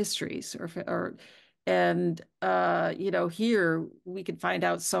family histories and here we can find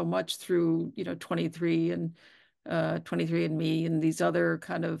out so much through 23 and 23andMe and these other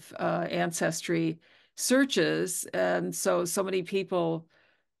kind of ancestry searches, and so many people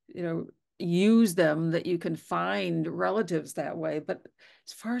use them that you can find relatives that way. But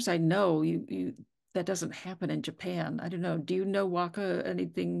as far as I know, that doesn't happen in Japan. I don't know. Do you know, Waka,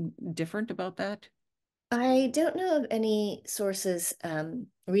 anything different about that? I don't know of any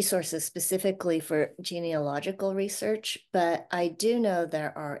resources specifically for genealogical research, but I do know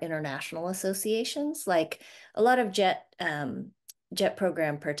there are international associations, like a lot of JET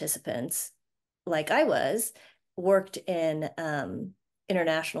program participants, like I worked in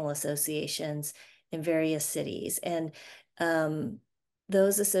international associations in various cities. And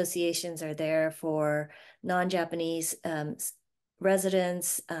those associations are there for non-Japanese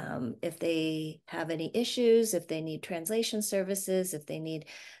residents, if they have any issues, if they need translation services, if they need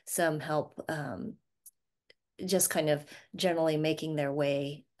some help just kind of generally making their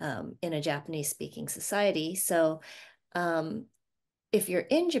way in a Japanese speaking society. So if you're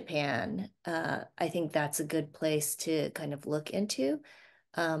in Japan, I think that's a good place to kind of look into.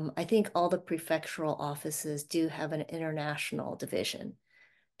 I think all the prefectural offices do have an international division.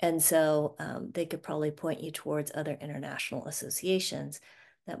 And so they could probably point you towards other international associations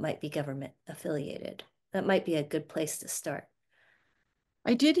that might be government affiliated. That might be a good place to start.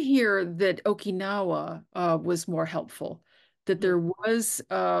 I did hear that Okinawa was more helpful, that there was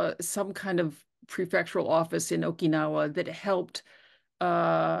some kind of prefectural office in Okinawa that helped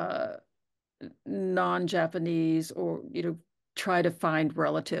non-Japanese or, try to find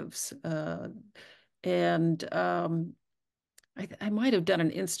relatives. And I might have done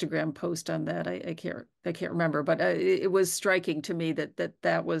an Instagram post on that. I can't remember, but it was striking to me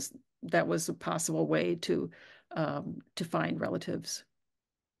that was a possible way to find relatives.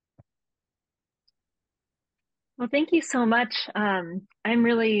 Well, thank you so much. I'm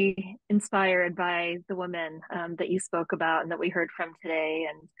really inspired by the women that you spoke about and that we heard from today.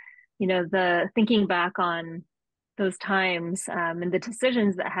 And, the thinking back on those times and the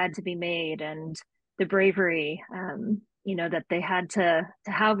decisions that had to be made and the bravery, that they had to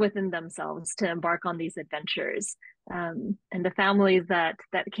have within themselves to embark on these adventures, and the families that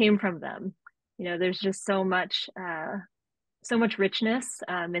came from them. There's just so much richness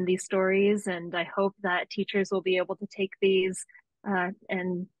in these stories, and I hope that teachers will be able to take these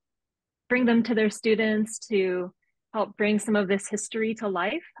and bring them to their students to help bring some of this history to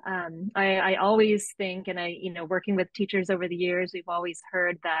life. I always think, and working with teachers over the years, we've always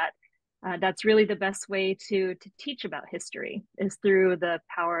heard that that's really the best way to teach about history is through the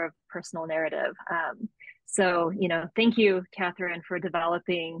power of personal narrative. So, thank you, Kathryn, for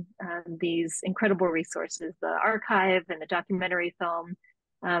developing these incredible resources, the archive and the documentary film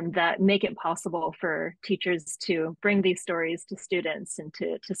that make it possible for teachers to bring these stories to students and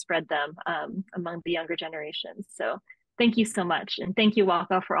to spread them among the younger generations. So thank you so much. And thank you,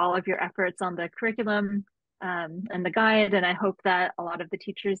 Waka, for all of your efforts on the curriculum and the guide, and I hope that a lot of the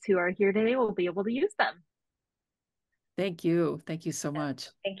teachers who are here today will be able to use them. Thank you. Thank you so much.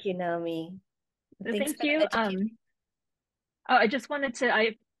 Thank you, Naomi. Thank you. I just wanted to,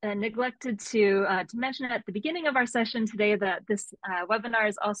 I neglected to mention at the beginning of our session today that this webinar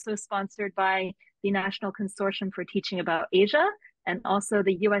is also sponsored by the National Consortium for Teaching About Asia and also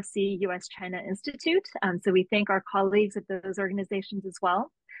the USC U.S. China Institute. So we thank our colleagues at those organizations as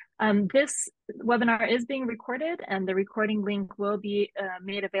well. This webinar is being recorded, and the recording link will be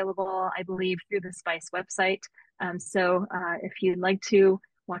made available, I believe, through the SPICE website. So if you'd like to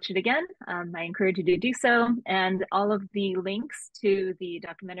watch it again, I encourage you to do so. And all of the links to the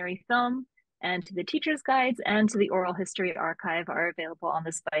documentary film and to the teacher's guides and to the oral history archive are available on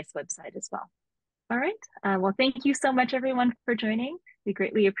the SPICE website as well. All right. Well, thank you so much, everyone, for joining. We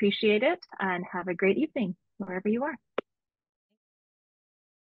greatly appreciate it, and have a great evening wherever you are.